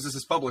one as soon as this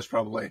is published,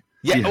 probably.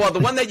 Yeah. Well, the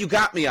one that you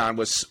got me on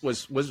was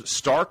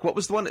Stark. What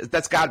was the one?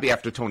 That's got to be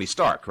after Tony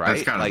Stark, right?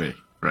 That's got to be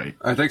right.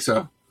 I think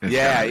so.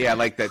 Yeah,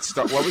 like that.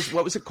 Stark.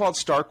 What was it called?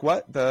 Stark.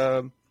 What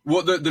the?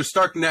 Well, the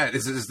StarkNet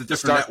is the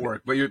different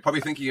network, but you're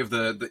probably thinking of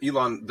the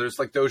Elon. There's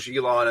like Doge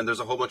Elon, and there's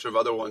a whole bunch of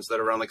other ones that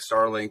are around, like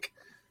Starlink.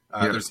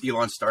 There's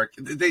Elon Stark.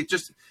 They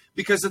just,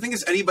 because the thing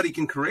is, anybody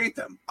can create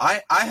them.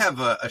 I have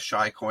a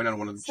Shai coin on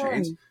one of the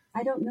chains.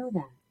 I don't know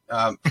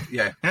that.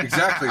 Yeah,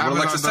 exactly. What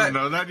Alexa said. I don't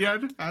know that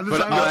yet.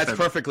 That's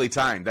perfectly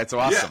timed. That's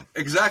awesome.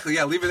 Yeah, exactly.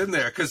 Yeah, leave it in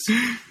there because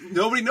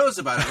nobody knows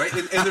about it, right?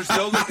 And there's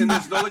no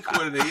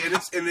liquidity,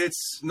 and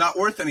it's not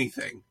worth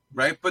anything,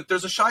 right? But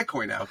there's a Shai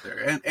coin out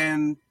there,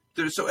 and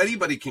so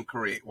anybody can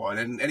create one,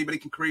 and anybody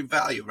can create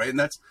value, right? And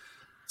that's,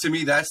 to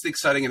me, that's the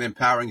exciting and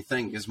empowering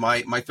thing. Is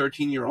my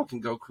 13-year-old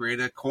can go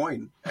create a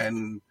coin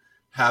and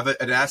have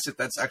an asset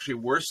that's actually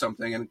worth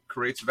something and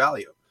creates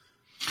value.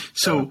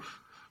 So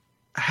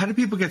how do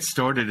people get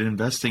started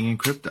investing in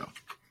crypto?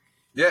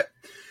 Yeah.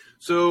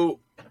 So,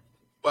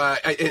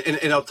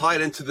 and I'll tie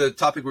it into the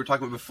topic we were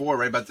talking about before,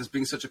 right? About this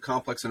being such a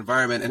complex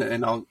environment,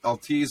 and I'll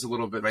tease a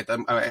little bit, right?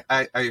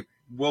 I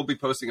will be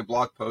posting a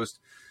blog post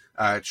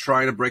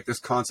trying to break this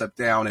concept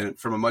down and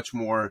from a much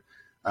more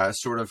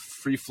sort of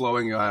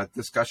free-flowing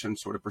discussion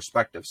sort of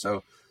perspective.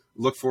 So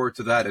look forward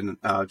to that, and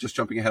just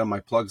jumping ahead on my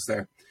plugs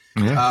there.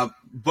 Yeah.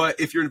 But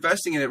if you're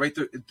investing in it, right,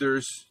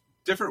 there's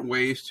different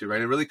ways to,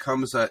 right? It really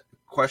comes at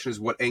question is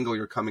what angle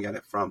you're coming at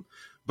it from.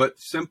 But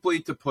simply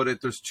to put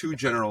it, there's two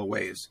general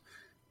ways.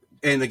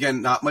 And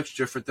again, not much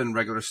different than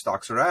regular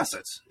stocks or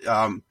assets.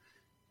 An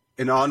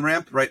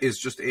on-ramp, right, is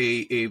just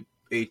a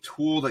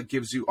tool that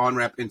gives you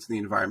on-ramp into the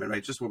environment,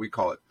 right? Just what we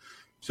call it.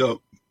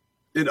 So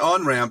an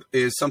on-ramp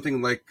is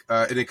something like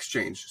an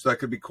exchange. So that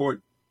could be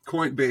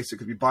Coinbase, it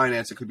could be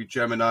Binance, it could be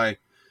Gemini,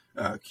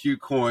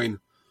 KuCoin,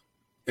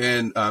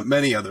 and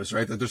many others,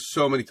 right? There's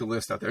so many to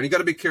list out there. And you got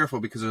to be careful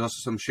because there's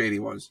also some shady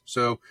ones.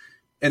 So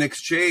an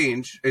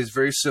exchange is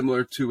very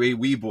similar to a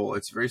Webull.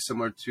 It's very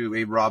similar to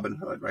a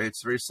Robinhood, right?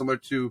 It's very similar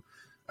to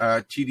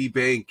TD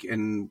Bank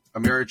and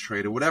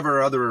Ameritrade or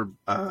whatever other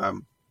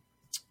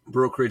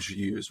brokerage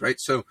you use, right?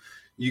 So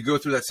you go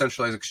through that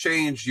centralized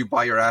exchange, you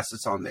buy your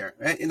assets on there.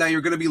 And now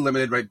you're going to be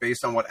limited, right,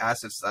 based on what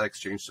assets that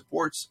exchange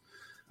supports.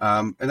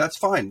 And that's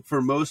fine.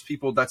 For most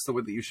people, that's the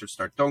way that you should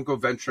start. Don't go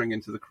venturing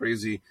into the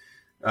crazy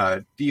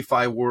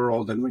DeFi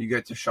world. And when you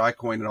get to Shai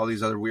Coin and all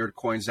these other weird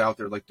coins out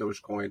there like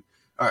Dogecoin,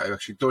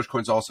 Actually,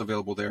 Dogecoin's also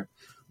available there.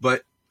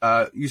 But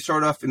you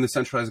start off in the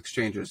centralized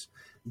exchanges.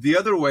 The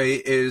other way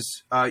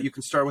is you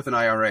can start with an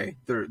IRA.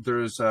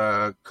 There's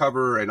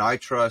Cover and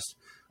iTrust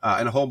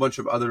and a whole bunch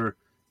of other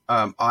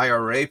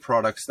IRA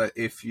products that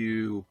if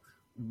you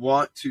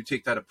want to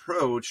take that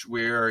approach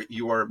where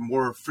you are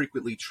more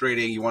frequently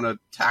trading, you want to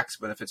tax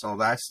benefits and all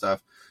that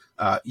stuff,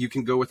 you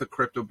can go with a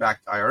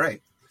crypto-backed IRA.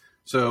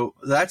 So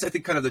that's, I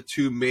think, kind of the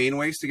two main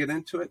ways to get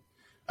into it.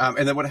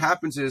 And then what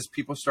happens is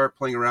people start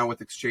playing around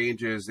with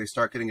exchanges. They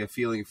start getting a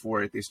feeling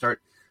for it.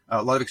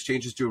 A lot of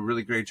exchanges do a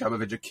really great job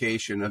of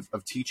education,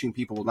 of teaching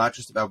people not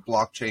just about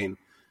blockchain,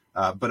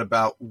 but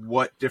about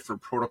what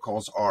different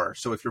protocols are.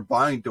 So if you're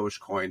buying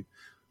Dogecoin,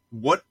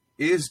 what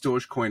is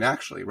Dogecoin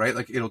actually, right?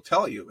 Like it'll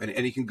tell you,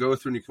 and you can go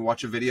through and you can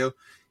watch a video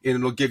and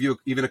it'll give you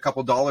even a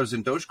couple dollars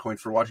in Dogecoin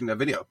for watching that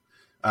video.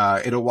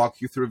 It'll walk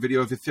you through a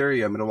video of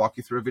Ethereum. It'll walk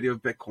you through a video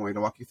of Bitcoin.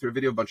 It'll walk you through a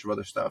video of a bunch of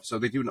other stuff. So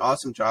they do an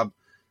awesome job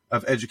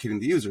of educating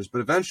the users.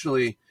 But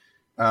eventually,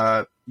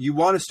 you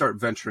want to start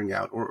venturing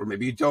out, or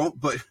maybe you don't,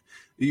 but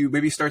you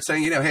maybe start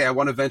saying, hey, I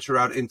want to venture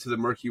out into the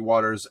murky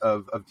waters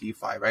of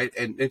DeFi, right?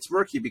 And it's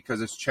murky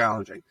because it's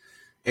challenging.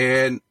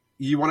 And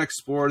you want to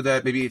explore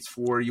that. Maybe it's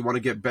you want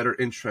to get better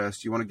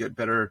interest. You want to get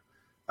better,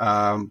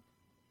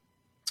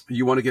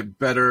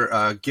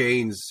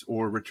 gains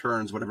or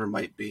returns, whatever it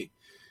might be.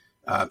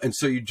 And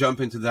so you jump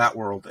into that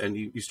world and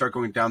you start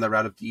going down that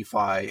route of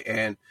DeFi.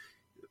 And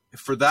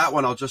for that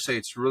one, I'll just say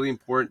it's really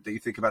important that you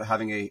think about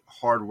having a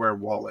hardware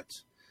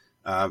wallet.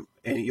 And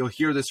you'll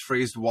hear this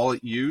phrase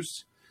wallet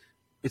used.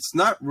 It's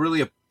not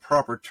really a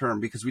proper term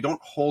because we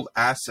don't hold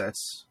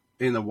assets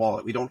in the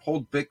wallet. We don't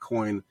hold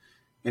Bitcoin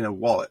in a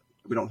wallet.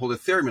 We don't hold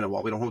Ethereum in a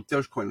wallet. We don't hold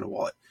Dogecoin in a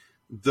wallet.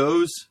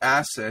 Those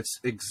assets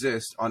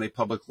exist on a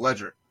public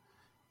ledger.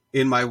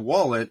 In my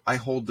wallet, I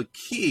hold the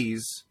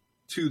keys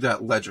to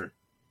that ledger,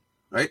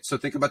 right? So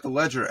think about the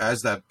ledger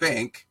as that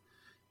bank,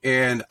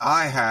 and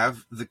I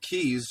have the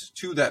keys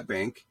to that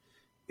bank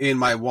in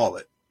my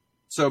wallet.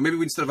 So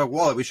maybe instead of a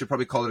wallet, we should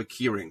probably call it a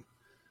key ring,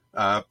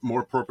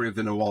 more appropriate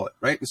than a wallet,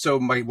 right? And so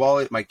my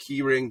wallet, my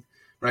key ring,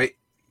 right?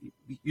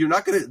 You're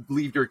not going to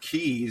leave your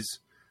keys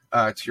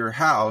to your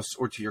house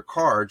or to your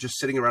car just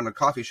sitting around a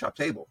coffee shop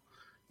table.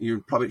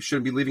 You probably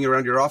shouldn't be leaving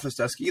around your office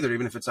desk either,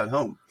 even if it's at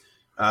home.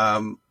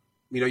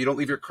 You don't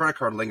leave your credit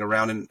card laying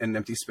around in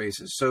empty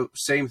spaces. So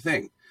same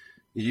thing.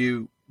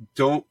 You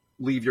don't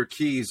leave your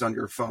keys on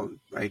your phone,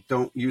 right?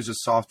 Don't use a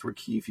software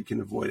key if you can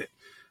avoid it.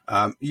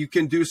 You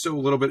can do so a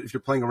little bit if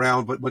you're playing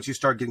around, but once you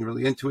start getting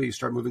really into it, you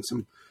start moving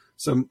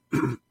some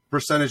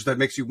percentage that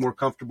makes you more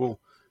comfortable,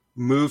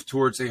 move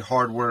towards a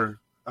hardware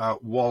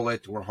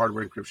wallet or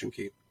hardware encryption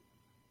key.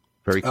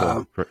 Very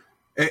cool.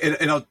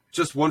 And I'll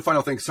just one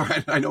final thing.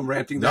 Sorry, I know I'm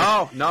ranting there.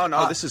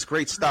 No. This is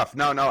great stuff.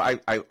 No.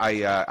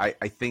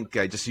 I think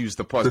I just used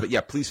the pause, but yeah,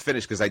 please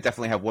finish because I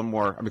definitely have one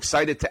more. I'm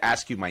excited to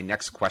ask you my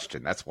next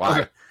question. That's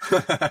why.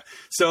 Okay.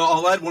 So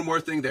I'll add one more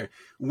thing there.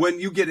 When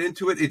you get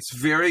into it, it's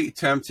very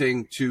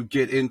tempting to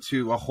get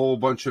into a whole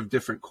bunch of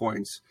different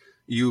coins.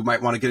 You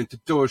might want to get into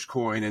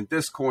Dogecoin and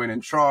this coin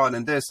and Tron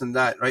and this and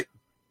that, right?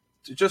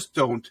 Just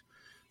don't.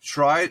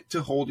 Try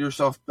to hold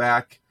yourself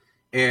back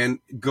and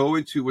go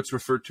into what's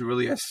referred to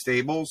really as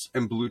stables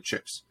and blue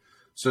chips.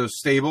 So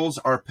stables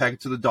are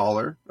pegged to the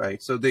dollar,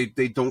 right? So they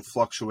don't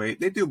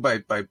fluctuate. They do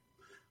by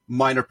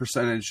minor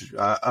percentage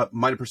of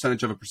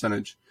a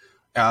percentage.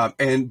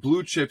 And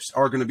blue chips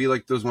are going to be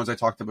like those ones I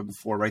talked about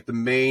before, right? The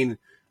main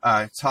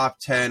top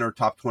 10 or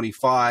top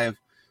 25,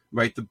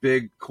 right? The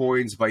big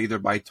coins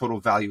by total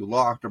value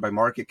locked or by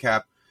market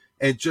cap,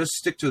 and just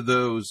stick to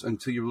those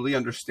until you really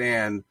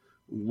understand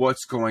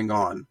what's going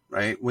on,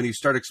 right? When you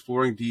start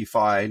exploring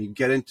DeFi and you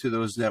get into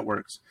those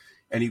networks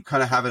and you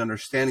kind of have an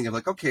understanding of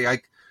like, okay,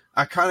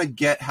 I kind of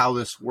get how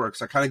this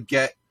works. I kind of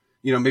get,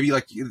 maybe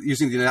like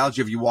using the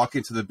analogy of you walk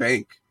into the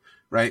bank,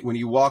 right? When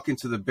you walk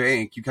into the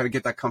bank, you kind of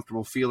get that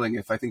comfortable feeling.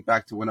 If I think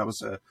back to when I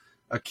was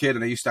a kid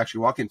and I used to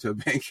actually walk into a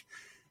bank,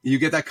 you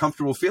get that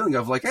comfortable feeling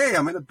of like, hey,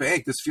 I'm in a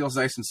bank. This feels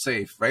nice and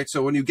safe, right?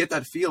 So when you get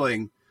that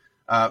feeling,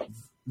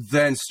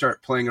 then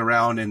start playing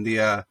around in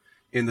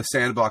the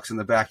sandbox in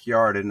the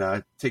backyard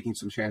and taking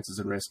some chances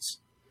and risks.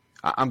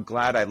 I'm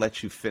glad I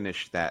let you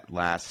finish that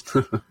last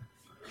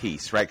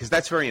piece, right? Because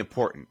that's very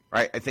important,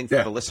 right? I think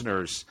for the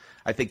listeners,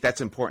 I think that's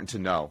important to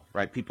know,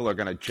 right? People are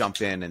going to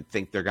jump in and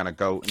think they're going to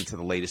go into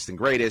the latest and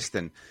greatest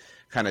and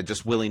kind of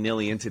just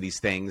willy-nilly into these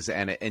things.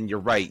 And you're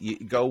right. You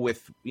go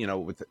with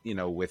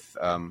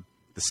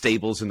the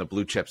stables and the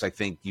blue chips. I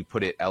think you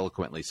put it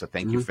eloquently. So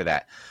thank you for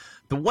that.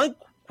 The one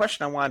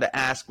question I wanted to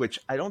ask, which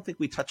I don't think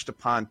we touched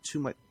upon too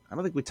much, I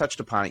don't think we touched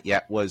upon it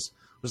yet, was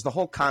the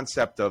whole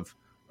concept of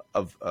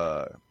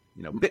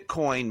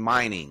Bitcoin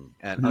mining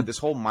and this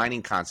whole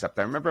mining concept.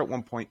 I remember at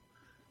one point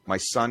my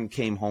son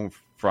came home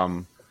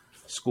from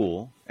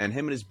school and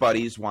him and his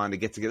buddies wanted to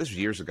get together. This was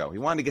years ago. He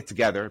wanted to get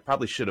together.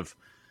 Probably should have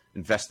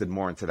invested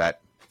more into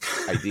that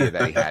idea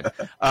that he had.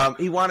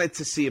 He wanted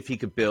to see if he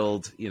could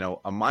build,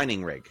 a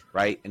mining rig,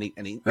 right? And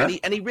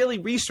he really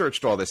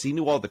researched all this. He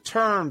knew all the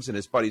terms, and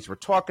his buddies were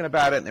talking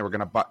about it, and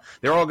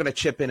they're all gonna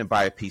chip in and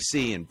buy a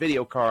PC and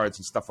video cards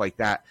and stuff like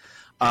that.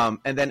 And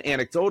then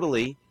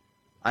anecdotally,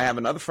 I have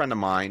another friend of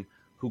mine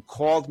who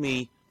called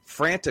me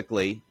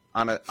frantically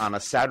on a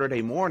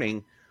Saturday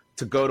morning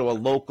to go to a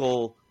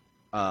local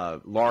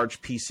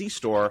large PC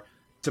store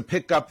to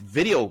pick up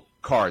video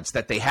cards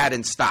that they had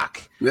in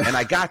stock. And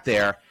I got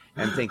there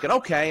and thinking,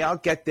 okay, I'll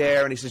get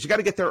there. And he says, you got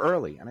to get there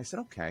early. And I said,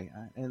 okay.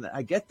 And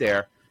I get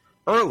there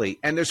early,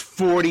 and there's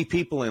 40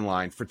 people in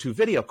line for 2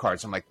 video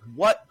cards. I'm like,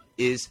 what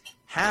is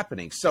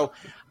happening? So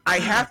I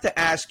have to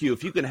ask you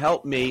if you can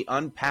help me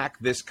unpack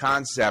this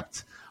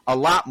concept a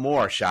lot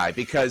more, Shai,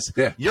 because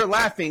you're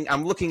laughing.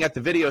 I'm looking at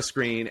the video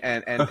screen,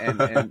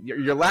 and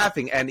you're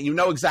laughing, and you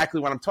know exactly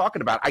what I'm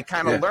talking about. I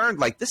kind of learned,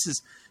 like, this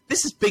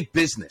is big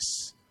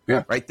business,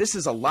 right? This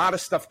is a lot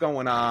of stuff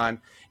going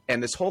on,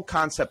 and this whole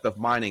concept of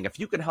mining. If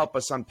you could help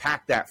us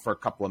unpack that for a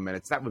couple of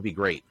minutes, that would be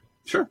great.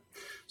 Sure.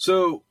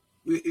 So,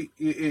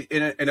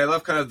 and I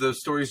love kind of the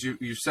stories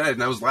you said,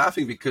 and I was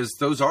laughing because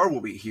those are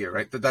what we hear,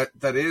 right?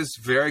 That is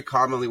very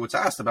commonly what's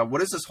asked about.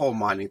 What is this whole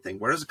mining thing?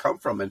 Where does it come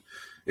from? And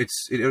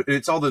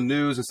it's all the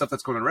news and stuff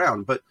that's going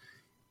around. But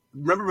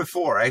remember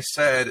before I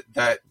said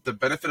that the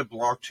benefit of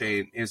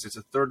blockchain is it's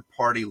a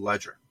third-party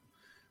ledger,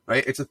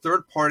 right? It's a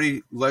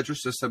third-party ledger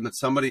system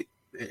that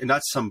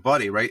not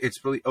somebody, right?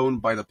 It's really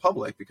owned by the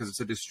public because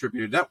it's a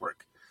distributed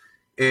network.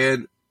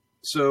 And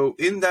so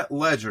in that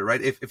ledger,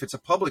 right, if it's a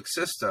public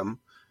system,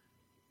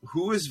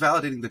 who is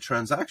validating the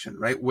transaction,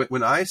 right?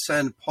 When I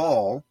send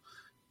Paul,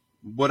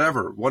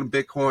 whatever, 1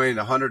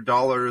 Bitcoin,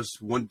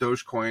 $100, 1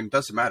 Dogecoin,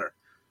 doesn't matter,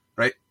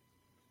 right?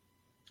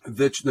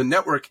 The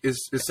network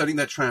is setting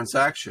that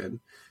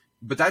transaction,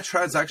 but that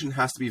transaction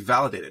has to be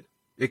validated.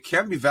 It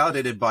can't be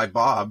validated by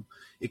Bob.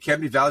 It can't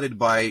be validated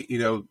by,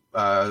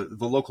 the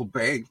local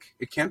bank.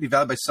 It can't be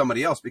validated by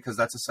somebody else because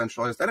that's a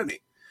centralized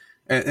entity.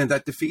 And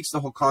that defeats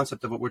the whole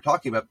concept of what we're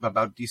talking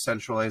about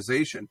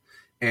decentralization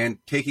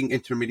and taking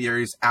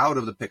intermediaries out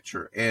of the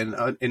picture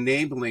and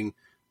enabling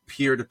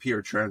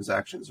peer-to-peer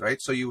transactions,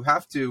 right? So you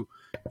have to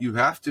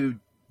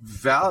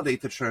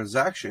validate the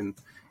transaction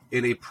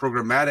in a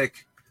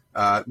programmatic,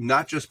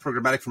 not just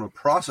programmatic from a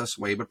process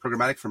way, but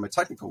programmatic from a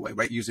technical way,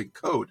 right? Using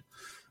code.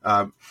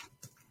 And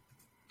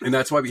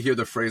that's why we hear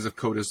the phrase of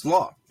code is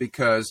law,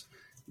 because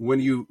when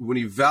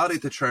you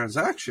validate the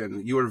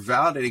transaction, you are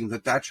validating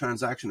that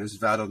transaction is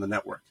valid on the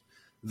network.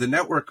 The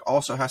network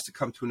also has to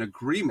come to an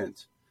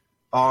agreement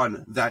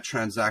on that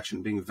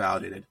transaction being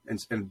validated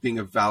and being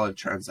a valid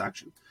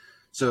transaction.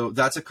 So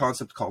that's a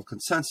concept called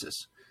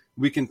consensus.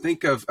 We can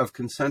think of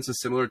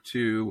consensus similar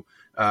to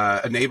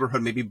a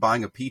neighborhood maybe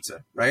buying a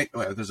pizza, right?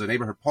 There's a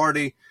neighborhood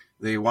party,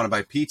 they want to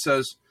buy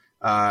pizzas,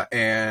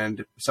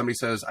 and somebody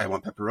says, I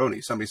want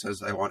pepperoni. Somebody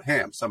says, I want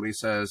ham. Somebody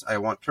says, I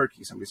want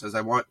turkey. Somebody says,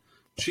 I want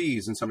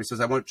cheese. And somebody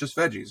says, I want just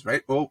veggies,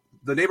 right? Well,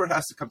 the neighborhood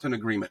has to come to an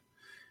agreement.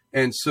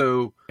 And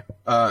so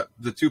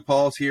the 2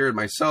 Pauls here and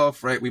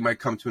myself, right, we might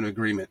come to an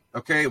agreement.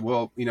 Okay,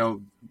 well,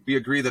 we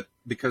agree that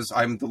because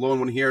I'm the lone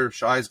one here,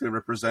 Shai is going to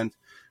represent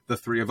the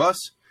 3 of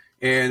us,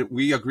 and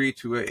we agree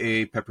to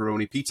a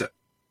pepperoni pizza.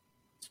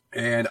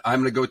 And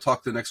I'm going to go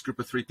talk to the next group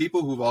of 3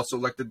 people who've also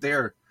elected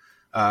their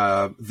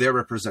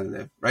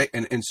representative, right?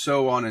 And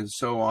so on and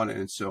so on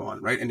and so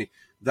on, right? And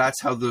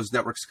that's how those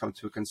networks come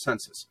to a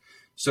consensus.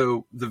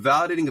 So the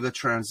validating of the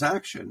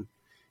transaction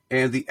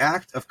and the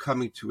act of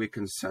coming to a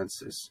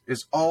consensus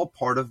is all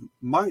part of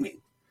mining.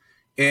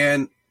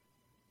 And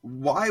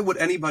why would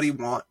anybody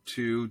want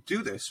to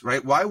do this,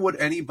 right? Why would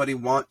anybody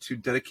want to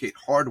dedicate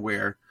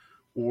hardware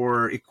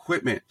or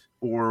equipment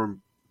or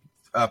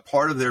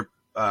part of their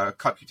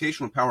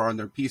computational power on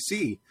their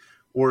PC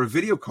or a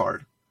video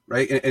card,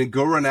 right? And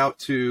go run out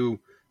to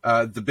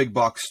the big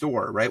box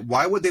store, right?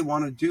 Why would they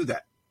want to do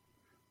that?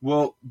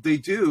 Well, they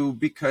do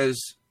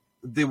because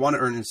they want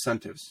to earn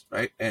incentives,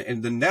 right?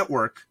 And the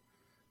network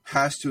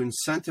has to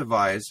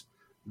incentivize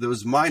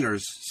those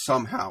miners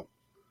somehow,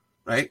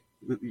 right?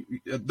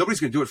 Nobody's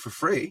going to do it for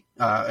free.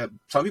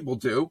 Some people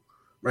do,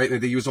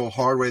 right? They use old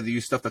hardware. They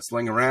use stuff that's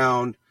laying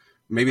around.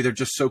 Maybe they're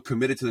just so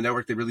committed to the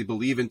network, they really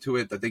believe into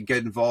it, that they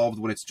get involved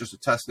when it's just a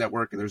test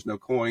network and there's no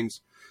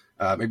coins.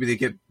 Maybe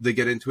they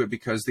get into it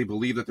because they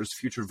believe that there's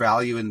future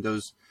value in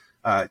those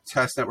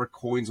test network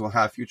coins will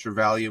have future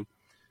value.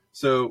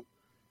 So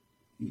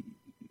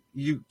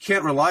you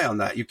can't rely on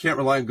that. You can't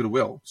rely on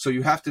goodwill. So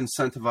you have to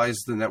incentivize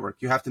the network.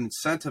 You have to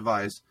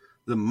incentivize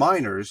the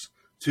miners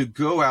to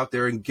go out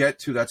there and get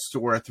to that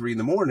store at 3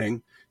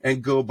 a.m.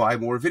 and go buy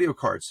more video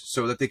cards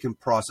so that they can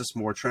process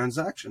more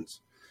transactions,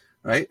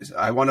 right?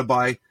 I want to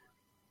buy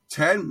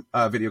 10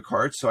 video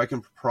cards so I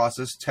can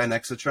process 10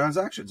 extra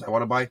transactions. I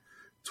want to buy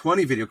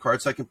 20 video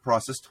cards so I can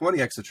process 20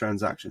 extra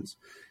transactions.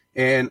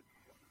 And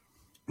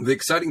the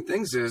exciting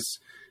things is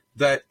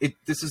that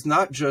this is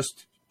not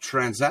just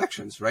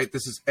transactions, right?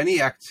 This is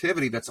any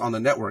activity that's on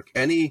the network,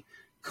 any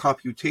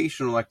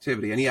computational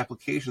activity, any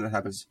application that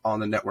happens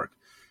on the network.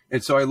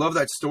 And so I love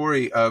that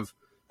story of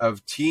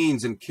of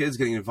teens and kids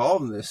getting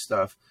involved in this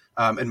stuff.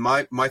 And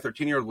my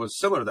 13-year-old was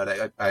similar to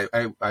that.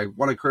 I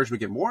want to encourage him to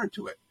get more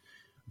into it.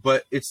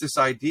 But it's this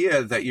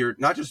idea that you're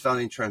not just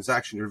validating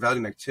transaction, you're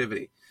validating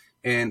activity.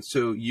 And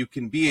so you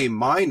can be a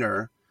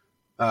minor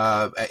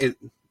in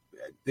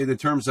the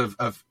terms of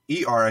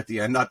ER at the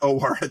end, not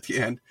OR at the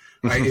end.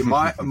 Right?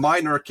 A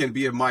minor can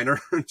be a minor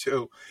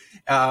too,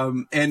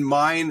 and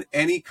mine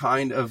any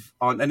kind of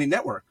on any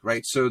network,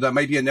 right? So that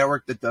might be a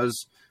network that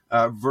does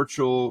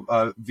virtual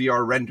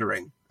VR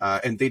rendering,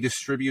 and they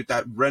distribute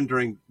that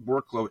rendering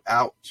workload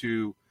out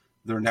to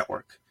their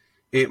network.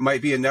 It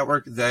might be a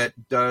network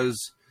that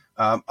does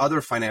other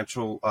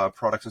financial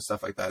products and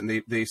stuff like that,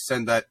 and they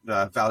send that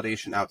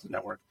validation out to the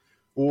network.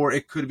 Or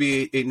it could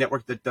be a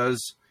network that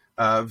does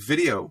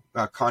video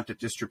content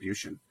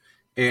distribution,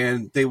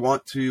 and they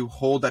want to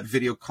hold that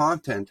video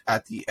content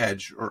at the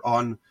edge or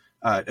on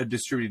a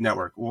distributed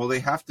network. Well, they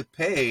have to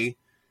pay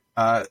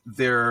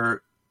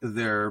their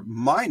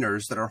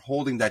miners that are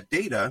holding that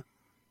data.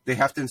 They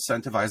have to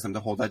incentivize them to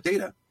hold that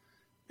data.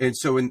 And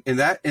so in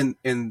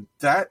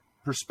that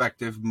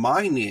perspective,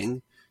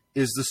 mining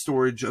is the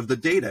storage of the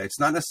data. It's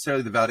not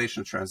necessarily the validation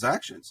of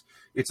transactions.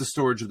 It's the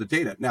storage of the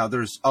data. Now,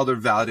 there's other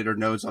validator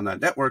nodes on that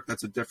network.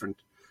 That's a different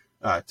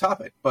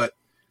topic. But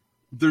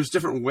there's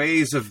different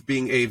ways of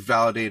being a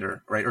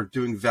validator, right, or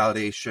doing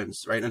validations,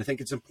 right? And I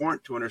think it's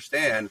important to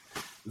understand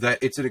that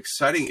it's an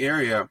exciting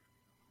area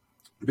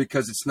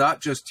because it's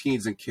not just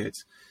teens and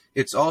kids.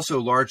 It's also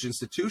large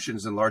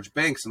institutions and large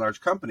banks and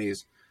large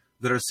companies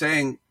that are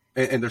saying,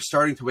 and they're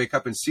starting to wake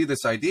up and see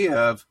this idea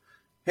of,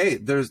 hey,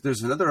 there's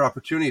another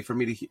opportunity for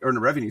me to earn a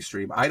revenue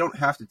stream. I don't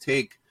have to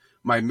take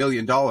my $1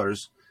 million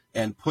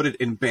and put it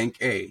in bank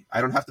A.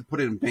 I don't have to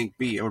put it in bank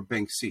B or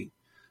bank C.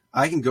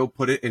 I can go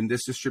put it in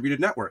this distributed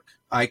network.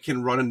 I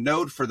can run a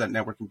node for that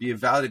network and be a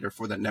validator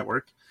for that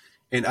network.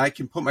 And I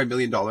can put my $1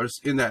 million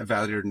in that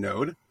validator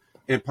node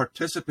and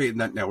participate in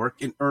that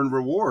network and earn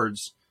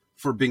rewards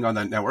for being on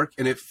that network.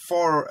 And it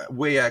far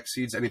way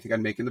exceeds anything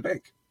I'd make in the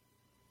bank.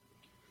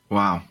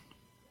 Wow.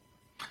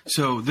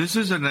 So this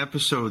is an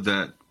episode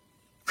that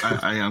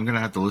I'm going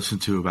to have to listen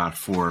to about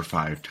 4 or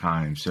 5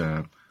 times.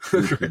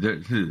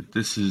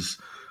 This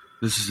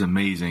is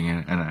amazing,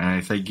 and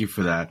I thank you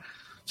for that.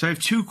 So I have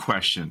 2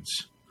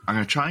 questions. I'm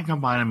going to try and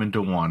combine them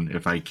into one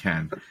if I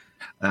can.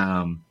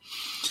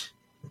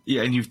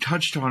 Yeah, and you've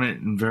touched on it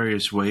in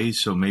various ways,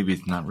 so maybe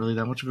it's not really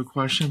that much of a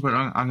question, but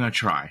I'm going to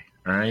try,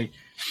 all right?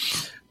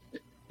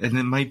 And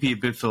it might be a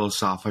bit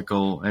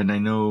philosophical, and I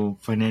know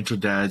financial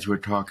dads were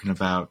talking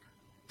about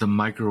the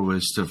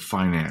microwist of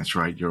finance,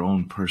 right? Your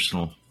own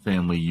personal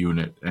family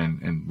unit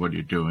and what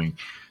you're doing.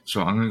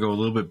 So I'm going to go a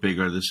little bit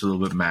bigger. This is a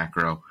little bit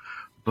macro.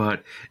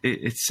 But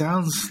it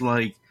sounds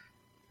like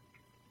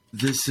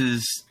this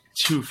is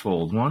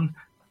twofold. One,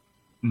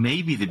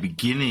 maybe the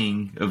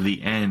beginning of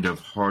the end of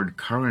hard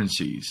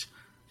currencies,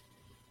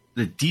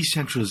 the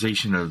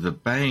decentralization of the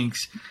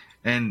banks,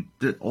 and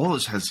all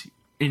this has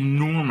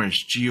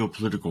enormous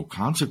geopolitical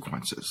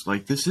consequences.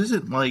 Like, this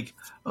isn't like,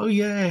 oh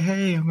yeah,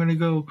 hey, I'm going to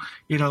go,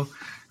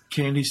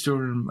 candy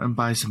store and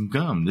buy some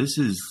gum. This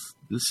is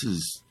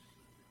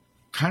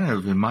kind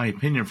of, in my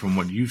opinion, from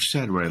what you've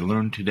said, what I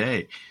learned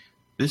today,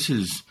 this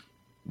is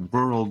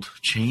world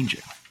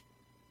changing.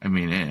 I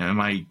mean,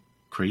 am I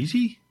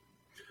crazy?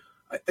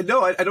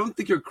 No, I don't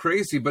think you're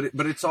crazy, but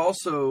it's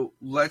also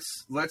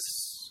let's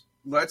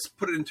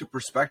put it into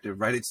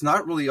perspective, right? It's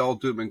not really all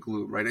doom and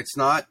gloom, right? It's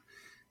not.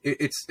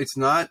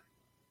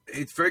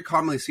 It's very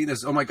commonly seen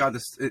as, oh my God,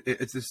 this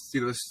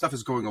stuff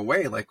is going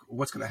away. Like,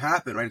 what's going to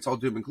happen, right? It's all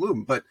doom and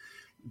gloom. But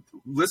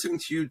listening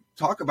to you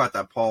talk about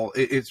that, Paul,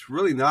 it's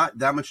really not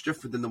that much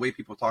different than the way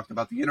people talked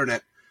about the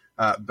internet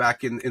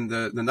back in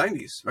the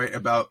 90s, right?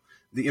 About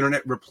the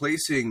internet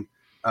replacing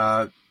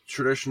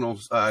traditional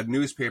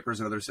newspapers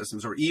and other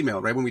systems, or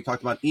email, right? When we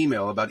talked about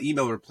email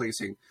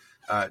replacing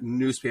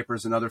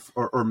newspapers and other,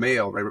 or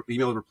mail, right?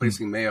 Email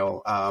replacing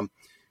mail.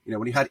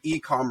 When you had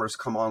e-commerce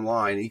come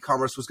online,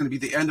 e-commerce was going to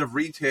be the end of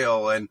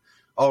retail, and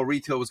all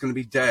retail was going to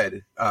be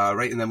dead,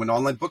 right? And then when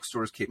online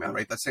bookstores came out,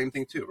 right, that same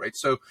thing too, right?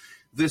 So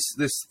this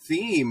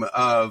theme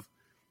of,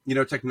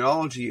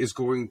 technology is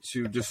going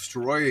to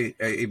destroy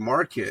a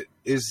market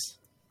is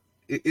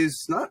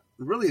not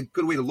really a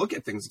good way to look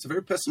at things. It's a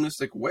very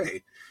pessimistic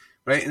way,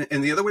 right?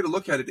 And the other way to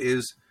look at it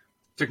is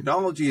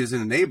technology is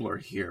an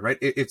enabler here, right?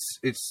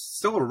 It's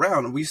still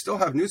around. We still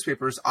have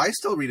newspapers. I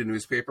still read a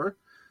newspaper.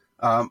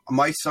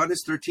 My son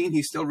is 13.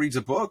 He still reads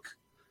a book,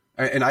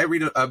 and I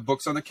read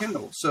books on the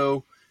Kindle.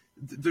 So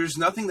there's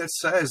nothing that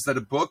says that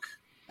a book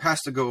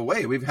has to go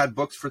away. We've had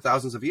books for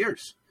thousands of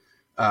years.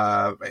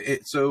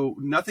 So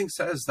nothing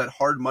says that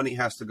hard money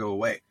has to go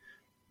away.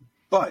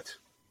 But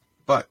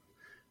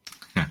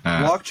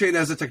blockchain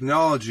as a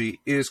technology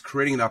is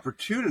creating an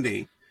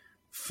opportunity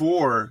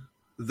for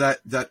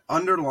that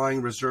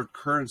underlying reserved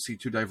currency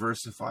to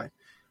diversify,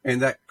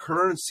 and that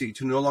currency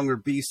to no longer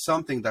be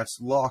something that's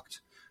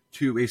locked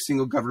to a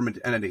single government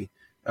entity,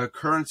 a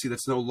currency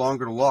that's no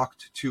longer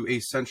locked to a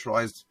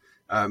centralized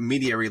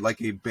mediary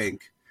like a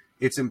bank.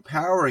 It's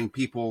empowering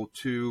people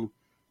to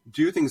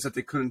do things that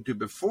they couldn't do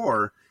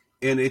before,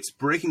 and it's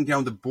breaking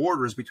down the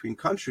borders between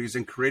countries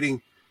and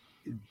creating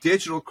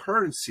digital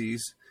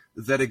currencies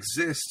that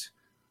exist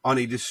on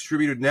a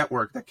distributed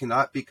network that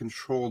cannot be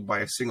controlled by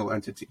a single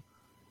entity.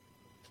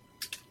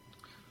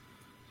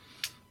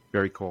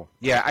 Very cool.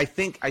 Yeah, I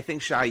think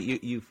Shai,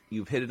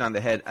 you've hit it on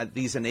the head.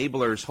 These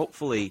enablers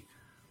hopefully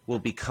will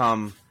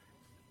become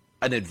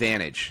an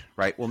advantage,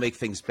 right? Will make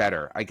things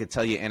better. I could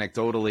tell you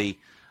anecdotally,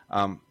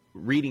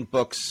 reading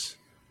books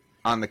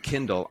on the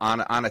Kindle, on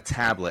a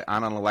tablet,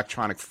 on an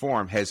electronic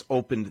form has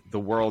opened the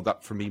world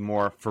up for me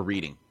more for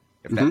reading,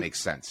 if that makes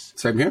sense.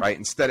 Same here. Right?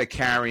 Instead of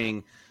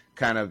carrying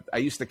I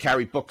used to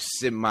carry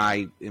books in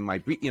my my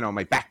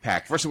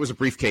backpack. First it was a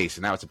briefcase,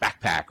 and now it's a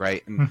backpack,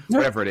 right? And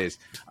whatever it is.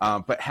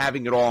 But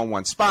having it all in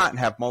one spot and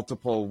have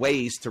multiple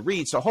ways to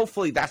read. So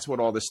hopefully that's what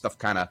all this stuff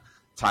kind of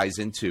ties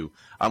into.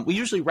 We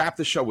usually wrap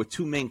the show with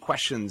two main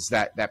questions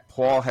that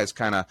Paul has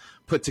kind of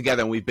put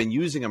together, and we've been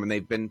using them, and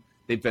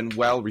they've been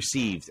well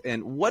received.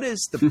 And what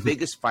is the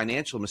biggest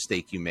financial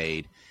mistake you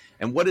made?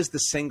 And what is the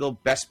single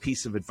best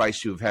piece of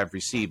advice you have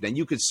received? And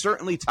you could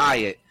certainly tie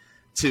it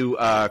to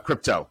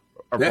crypto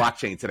or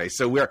blockchain today.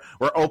 So we're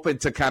open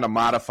to kind of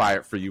modify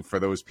it for you for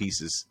those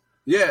pieces.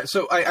 Yeah,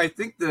 so I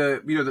think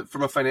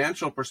from a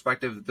financial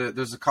perspective,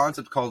 there's a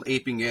concept called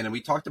aping in, and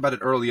we talked about it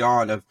early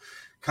on of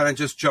kind of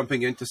just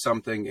jumping into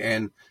something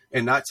and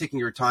not taking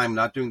your time,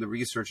 not doing the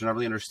research, and not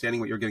really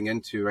understanding what you're getting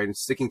into, right, and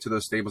sticking to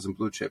those stables and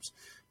blue chips,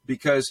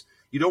 because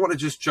you don't want to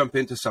just jump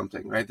into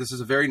something, right? This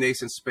is a very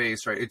nascent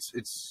space, right?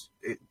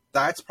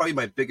 That's probably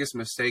my biggest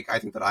mistake I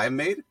think that I have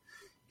made,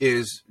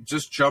 is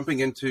just jumping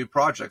into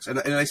projects, and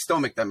I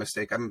still make that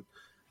mistake.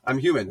 I'm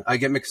human. I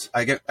get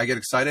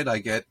excited. I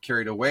get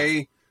carried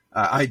away.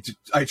 I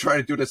try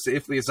to do it as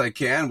safely as I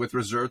can with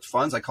reserved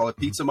funds. I call it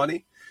pizza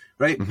money,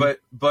 right? Mm-hmm.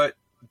 But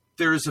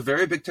there's a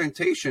very big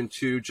temptation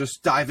to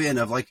just dive in,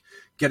 of like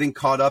getting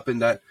caught up in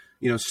that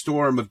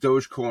storm of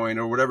Dogecoin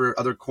or whatever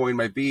other coin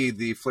might be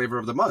the flavor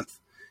of the month.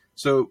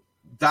 So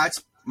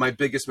that's my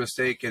biggest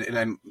mistake, and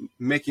I'm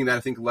making that,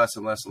 I think, less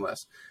and less and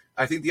less.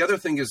 I think the other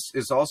thing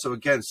is also,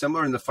 again,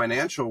 similar in the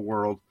financial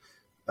world.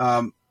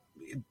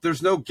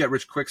 There's no get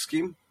rich quick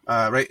scheme,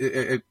 right?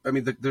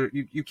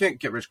 You can't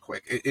get rich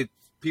quick.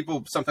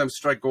 People sometimes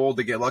strike gold,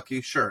 they get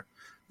lucky. Sure,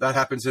 that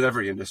happens in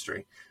every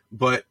industry,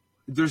 but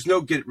there's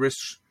no get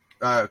rich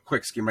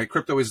quick scheme, right?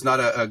 Crypto is not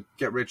a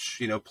get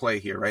rich play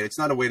here, right? It's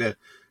not a way to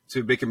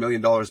make $1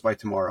 million by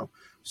tomorrow.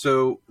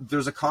 So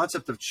there's a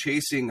concept of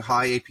chasing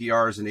high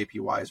APRs and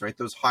APYs, right?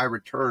 Those high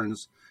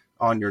returns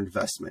on your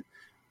investment.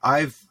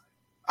 I've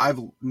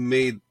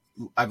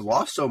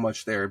lost so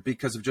much there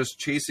because of just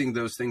chasing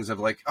those things of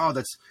like, oh,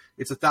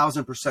 it's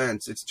 1,000%,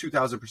 it's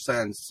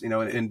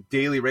 2,000%, and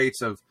daily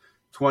rates of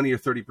 20 or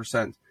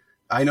 30%.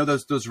 I know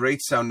those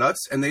rates sound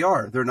nuts, and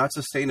they're not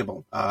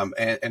sustainable.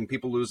 And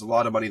people lose a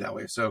lot of money that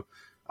way. So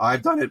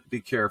I've done it. Be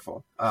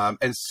careful.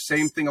 And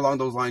same thing along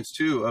those lines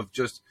too, of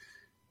just,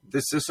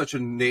 this is such a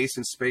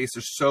nascent space.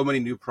 There's so many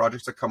new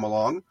projects that come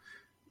along.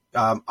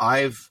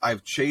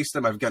 I've chased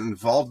them. I've gotten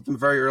involved with them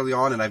very early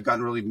on, and I've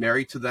gotten really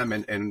married to them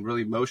and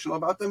really emotional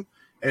about them.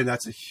 And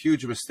that's a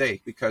huge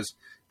mistake, because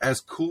as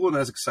cool and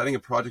as exciting a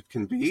project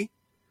can be,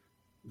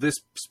 this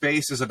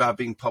space is about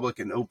being public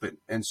and open.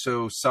 And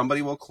so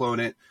somebody will clone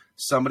it.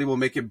 Somebody will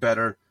make it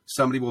better.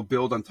 Somebody will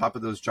build on top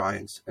of those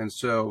giants. And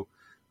so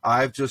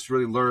I've just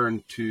really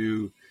learned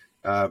to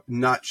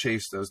not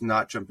chase those,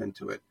 not jump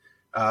into it.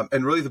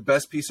 And really the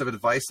best piece of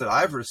advice that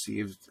I've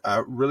received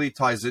really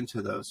ties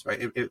into those,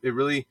 right? It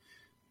really,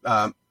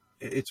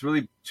 it's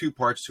really two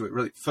parts to it.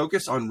 Really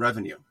focus on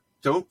revenue.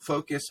 Don't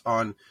focus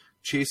on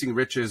chasing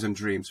riches and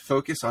dreams.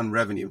 Focus on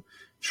revenue.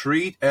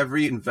 Treat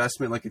every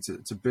investment like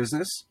it's a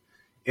business.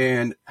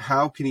 And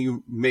how can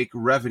you make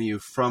revenue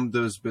from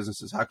those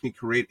businesses? How can you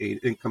create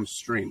an income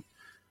stream?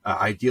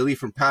 Ideally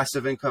from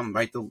passive income,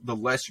 right? The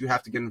less you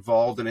have to get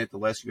involved in it, the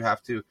less you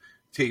have to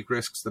take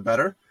risks, the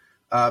better.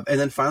 And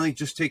then finally,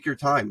 just take your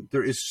time.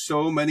 There is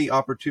so many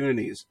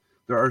opportunities.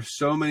 There are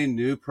so many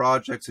new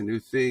projects and new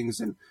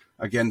things. And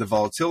again, the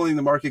volatility in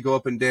the market go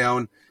up and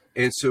down.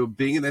 And so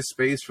being in this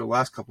space for the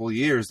last couple of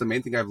years, the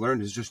main thing I've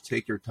learned is just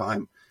take your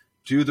time.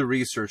 Do the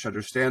research,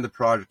 understand the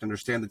project,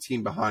 understand the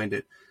team behind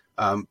it.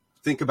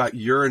 Think about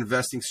your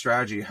investing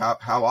strategy,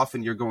 how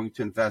often you're going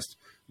to invest,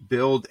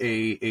 build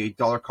a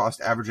dollar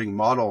cost averaging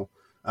model,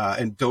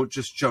 and don't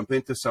just jump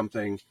into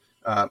something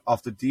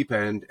off the deep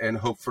end and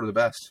hope for the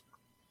best.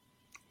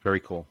 Very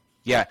cool.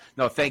 Yeah,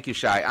 no, thank you,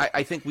 Shai.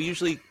 I think we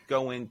usually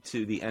go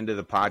into the end of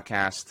the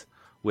podcast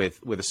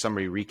with a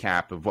summary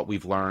recap of what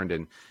we've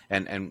learned.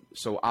 And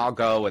so I'll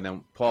go, and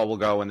then Paul will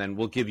go, and then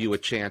we'll give you a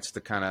chance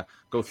to kind of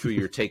go through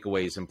your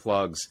takeaways and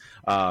plugs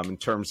in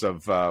terms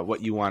of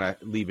what you want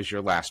to leave as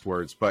your last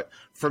words. But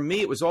for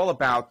me, it was all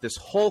about this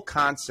whole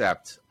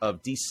concept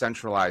of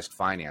decentralized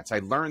finance. I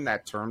learned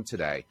that term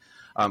today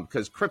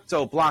because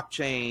crypto,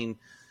 blockchain,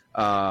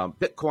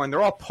 Bitcoin,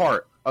 they're all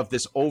part of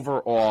this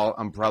overall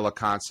umbrella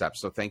concept.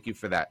 So thank you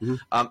for that.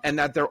 Mm-hmm. And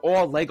that they're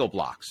all Lego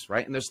blocks,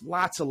 right? And there's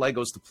lots of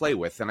Legos to play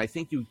with. And I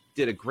think you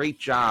did a great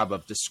job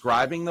of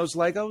describing those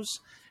Legos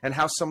and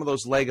how some of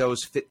those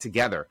Legos fit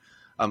together.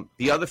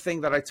 The other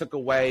thing that I took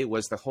away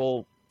was the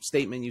whole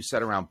statement you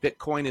said around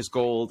Bitcoin is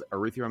gold,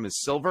 Ethereum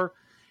is silver,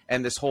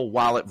 and this whole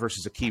wallet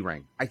versus a key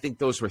ring. I think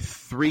those were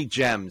 3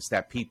 gems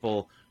that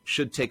people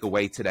should take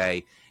away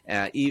today.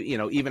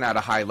 Even at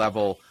a high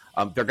level,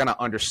 they're going to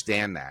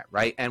understand that,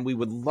 right? And we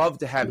would love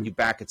to have you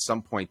back at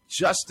some point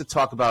just to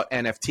talk about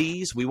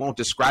NFTs. We won't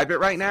describe it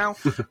right now,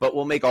 but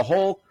we'll make a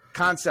whole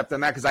concept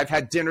on that, because I've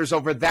had dinners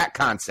over that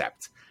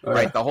concept,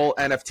 right? The whole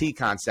NFT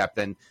concept.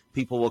 And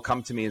people will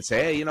come to me and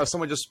say, hey,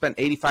 someone just spent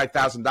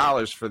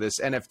 $85,000 for this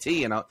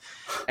NFT,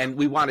 and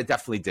we want to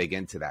definitely dig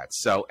into that.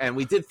 So, and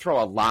we did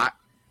throw a lot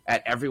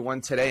at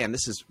everyone today, and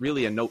this is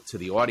really a note to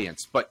the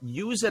audience, but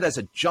use it as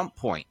a jump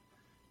point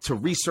to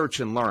research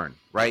and learn,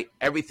 right?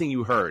 Everything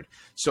you heard.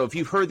 So if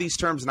you've heard these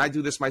terms, and I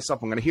do this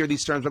myself, I'm going to hear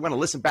these terms, I'm going to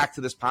listen back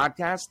to this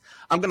podcast,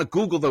 I'm going to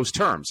Google those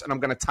terms, and I'm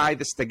going to tie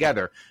this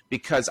together,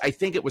 because I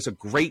think it was a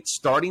great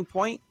starting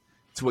point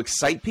to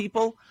excite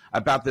people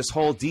about this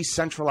whole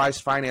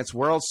decentralized finance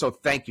world. So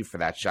thank you for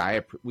that,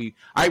 Shai.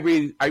 I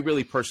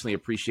really personally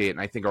appreciate it,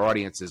 and I think our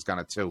audience is going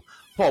to too.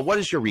 Paul, what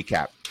is your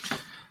recap?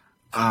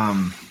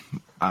 I'm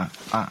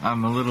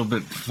a little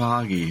bit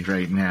foggy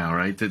right now,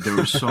 right? That there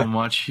was so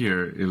much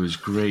here. It was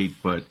great,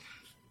 but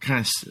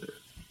kind of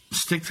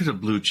stick to the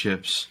blue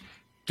chips,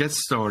 get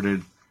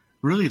started,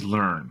 really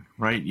learn,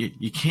 right?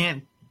 You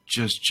can't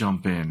just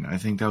jump in. I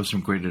think that was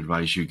some great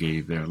advice you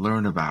gave there.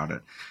 Learn about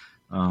it.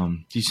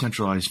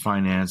 Decentralized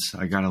finance,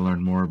 I got to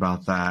learn more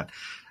about that.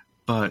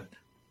 But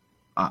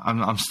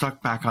I'm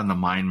stuck back on the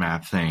mind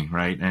map thing,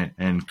 right?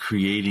 And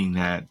creating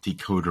that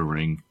decoder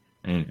ring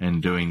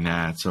and doing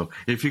that. So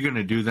if you're going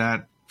to do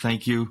that,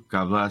 thank you.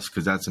 God bless,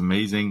 because that's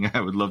amazing. I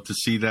would love to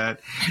see that.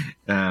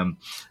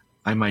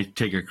 I might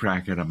take a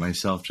crack at it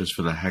myself just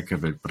for the heck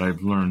of it, but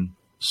I've learned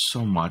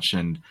so much.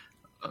 And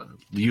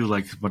you,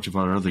 like a bunch of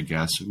our other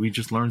guests, we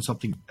just learn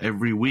something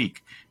every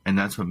week. And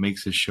that's what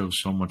makes this show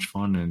so much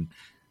fun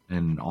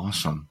and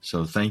awesome.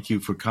 So thank you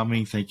for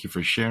coming. Thank you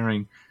for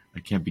sharing. I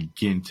can't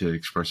begin to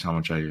express how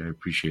much I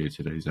appreciate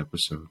today's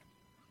episode.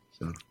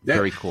 So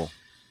very cool.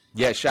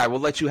 Yeah, Shai, we'll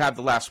let you have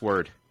the last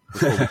word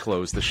before we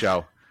close the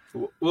show.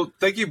 Well,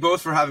 thank you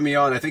both for having me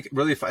on. I think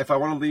really, if I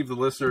want to leave the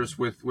listeners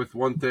with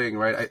one thing,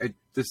 right?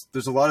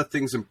 There's a lot of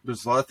things.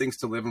 There's a lot of things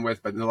to live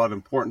with, but there's a lot of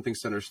important things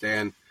to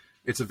understand.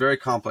 It's a very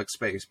complex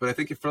space. But I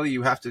think if really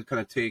you have to kind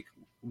of take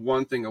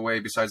one thing away,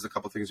 besides the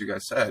couple of things you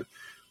guys said,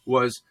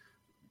 was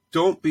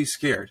don't be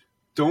scared.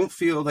 Don't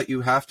feel that you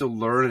have to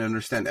learn and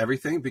understand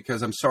everything,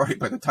 because I'm sorry,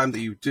 by the time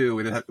that you do,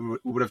 it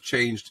would have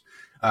changed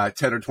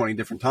 10 or 20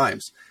 different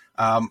times.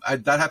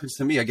 That happens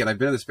to me. Again, I've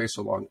been in this space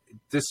so long.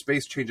 This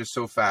space changes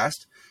so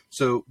fast.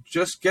 So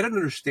just get an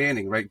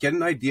understanding, right? Get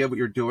an idea of what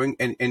you're doing,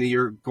 and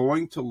you're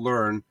going to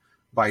learn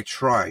by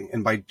trying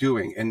and by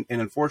doing. And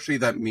unfortunately,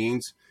 that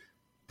means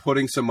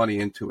putting some money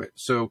into it.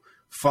 So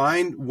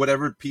find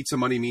whatever pizza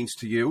money means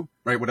to you,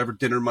 right? Whatever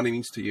dinner money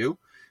means to you,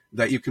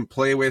 that you can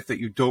play with, that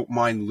you don't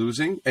mind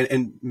losing,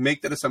 and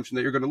make that assumption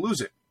that you're going to lose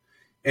it.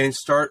 And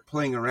start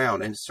playing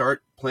around and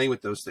start playing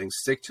with those things.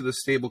 Stick to the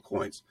stable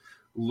coins.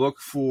 Look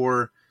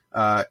for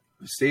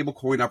stable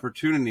coin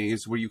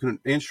opportunities where you can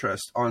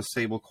interest on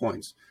stable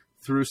coins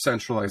through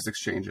centralized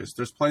exchanges.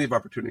 There's plenty of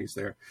opportunities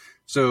there.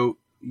 So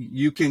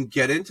you can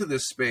get into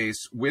this space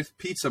with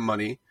pizza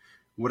money,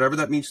 whatever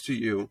that means to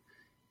you,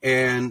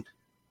 and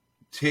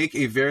take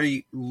a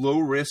very low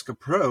risk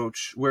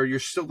approach where you're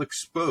still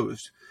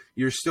exposed.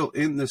 You're still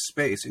in this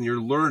space and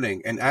you're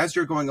learning. And as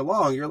you're going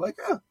along, you're like,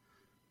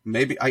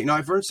 maybe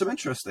I've earned some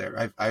interest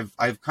there.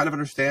 I've kind of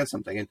understand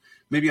something, and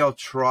maybe I'll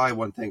try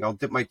one thing. I'll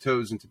dip my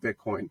toes into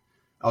Bitcoin.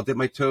 I'll dip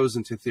my toes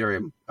into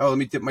Ethereum. Oh, let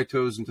me dip my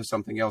toes into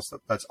something else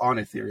that's on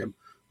Ethereum.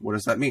 What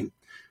does that mean?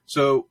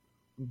 So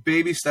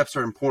baby steps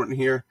are important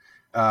here.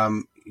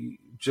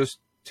 Just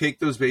take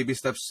those baby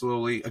steps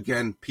slowly.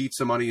 Again,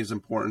 pizza money is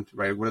important,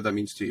 right? Whatever that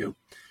means to you.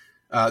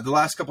 The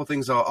last couple of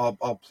things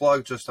I'll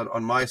plug just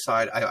on my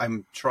side.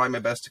 I'm trying my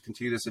best to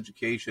continue this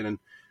education and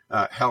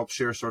help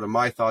share sort of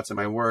my thoughts and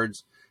my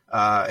words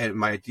and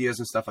my ideas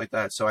and stuff like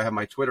that. So I have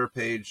my Twitter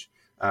page.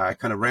 I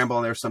kind of ramble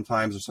on there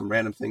sometimes, or some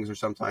random things, or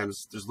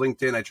sometimes there's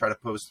LinkedIn. I try to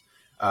post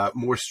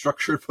more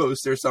structured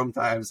posts there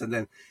sometimes, and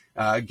then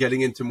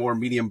getting into more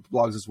Medium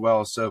blogs as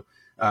well. So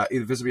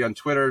either visit me on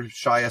Twitter.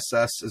 Shai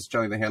SS is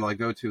generally the handle I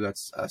go to.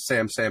 That's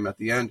Sam at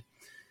the end,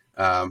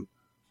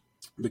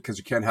 because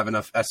you can't have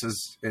enough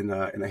S's in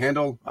a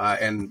handle.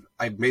 And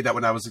I made that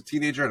when I was a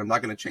teenager, and I'm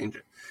not going to change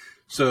it.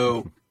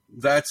 So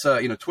that's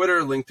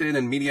Twitter, LinkedIn,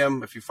 and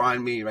Medium. If you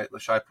find me, right,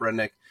 Shai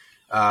Perednik.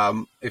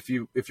 If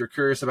you're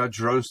curious about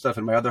drone stuff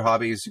and my other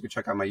hobbies, you can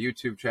check out my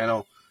YouTube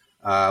channel.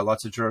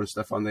 Lots of drone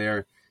stuff on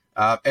there.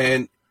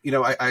 And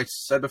I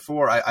said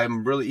before,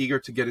 I'm really eager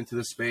to get into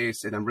this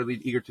space, and I'm really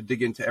eager to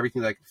dig into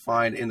everything that I can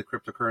find in the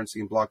cryptocurrency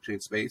and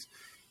blockchain space.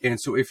 And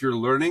so if you're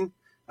learning,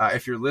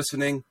 if you're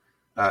listening,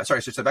 I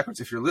should say backwards.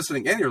 If you're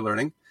listening and you're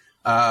learning,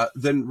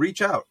 then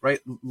reach out,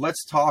 right?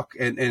 Let's talk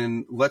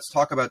and let's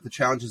talk about the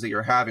challenges that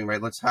you're having,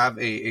 right? Let's have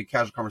a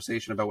casual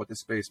conversation about what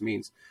this space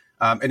means.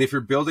 And if you're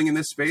building in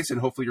this space,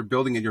 and hopefully you're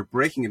building and you're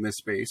breaking in this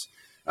space,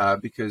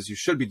 because you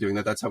should be doing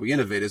that. That's how we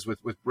innovate, is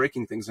with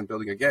breaking things and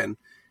building again.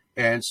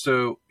 And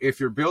so if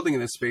you're building in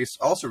this space,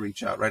 also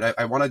reach out, right?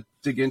 I want to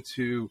dig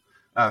into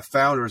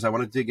founders. I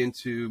want to dig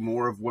into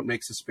more of what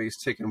makes the space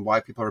tick and why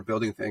people are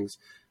building things,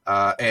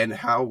 and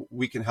how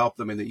we can help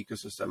them in the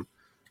ecosystem.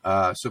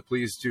 So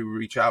please do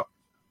reach out.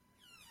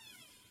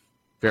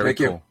 Very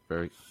cool.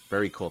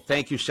 Very cool.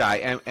 Thank you,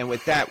 Shai. And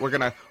with that, we're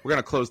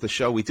gonna close the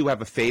show. We do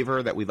have a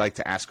favor that we'd like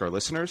to ask our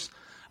listeners.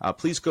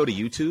 Please go to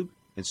YouTube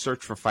and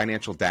search for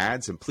Financial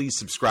Dads, and please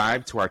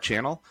subscribe to our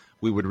channel.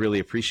 We would really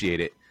appreciate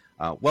it.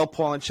 Well,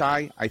 Paul and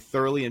Shai, I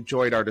thoroughly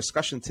enjoyed our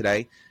discussion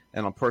today,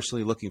 and I'm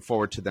personally looking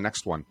forward to the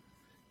next one.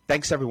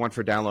 Thanks, everyone,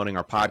 for downloading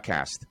our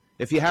podcast.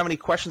 If you have any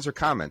questions or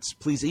comments,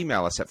 please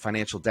email us at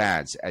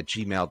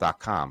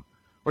financialdads@gmail.com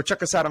or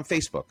check us out on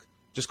Facebook.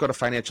 Just go to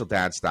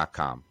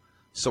financialdads.com.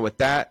 So with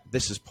that,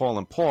 this is Paul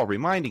and Paul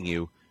reminding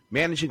you,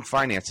 managing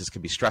finances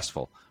can be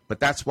stressful, but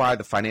that's why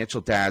the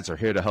Financial Dads are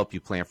here to help you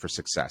plan for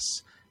success.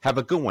 Have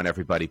a good one,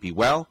 everybody. Be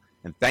well,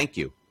 and thank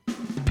you.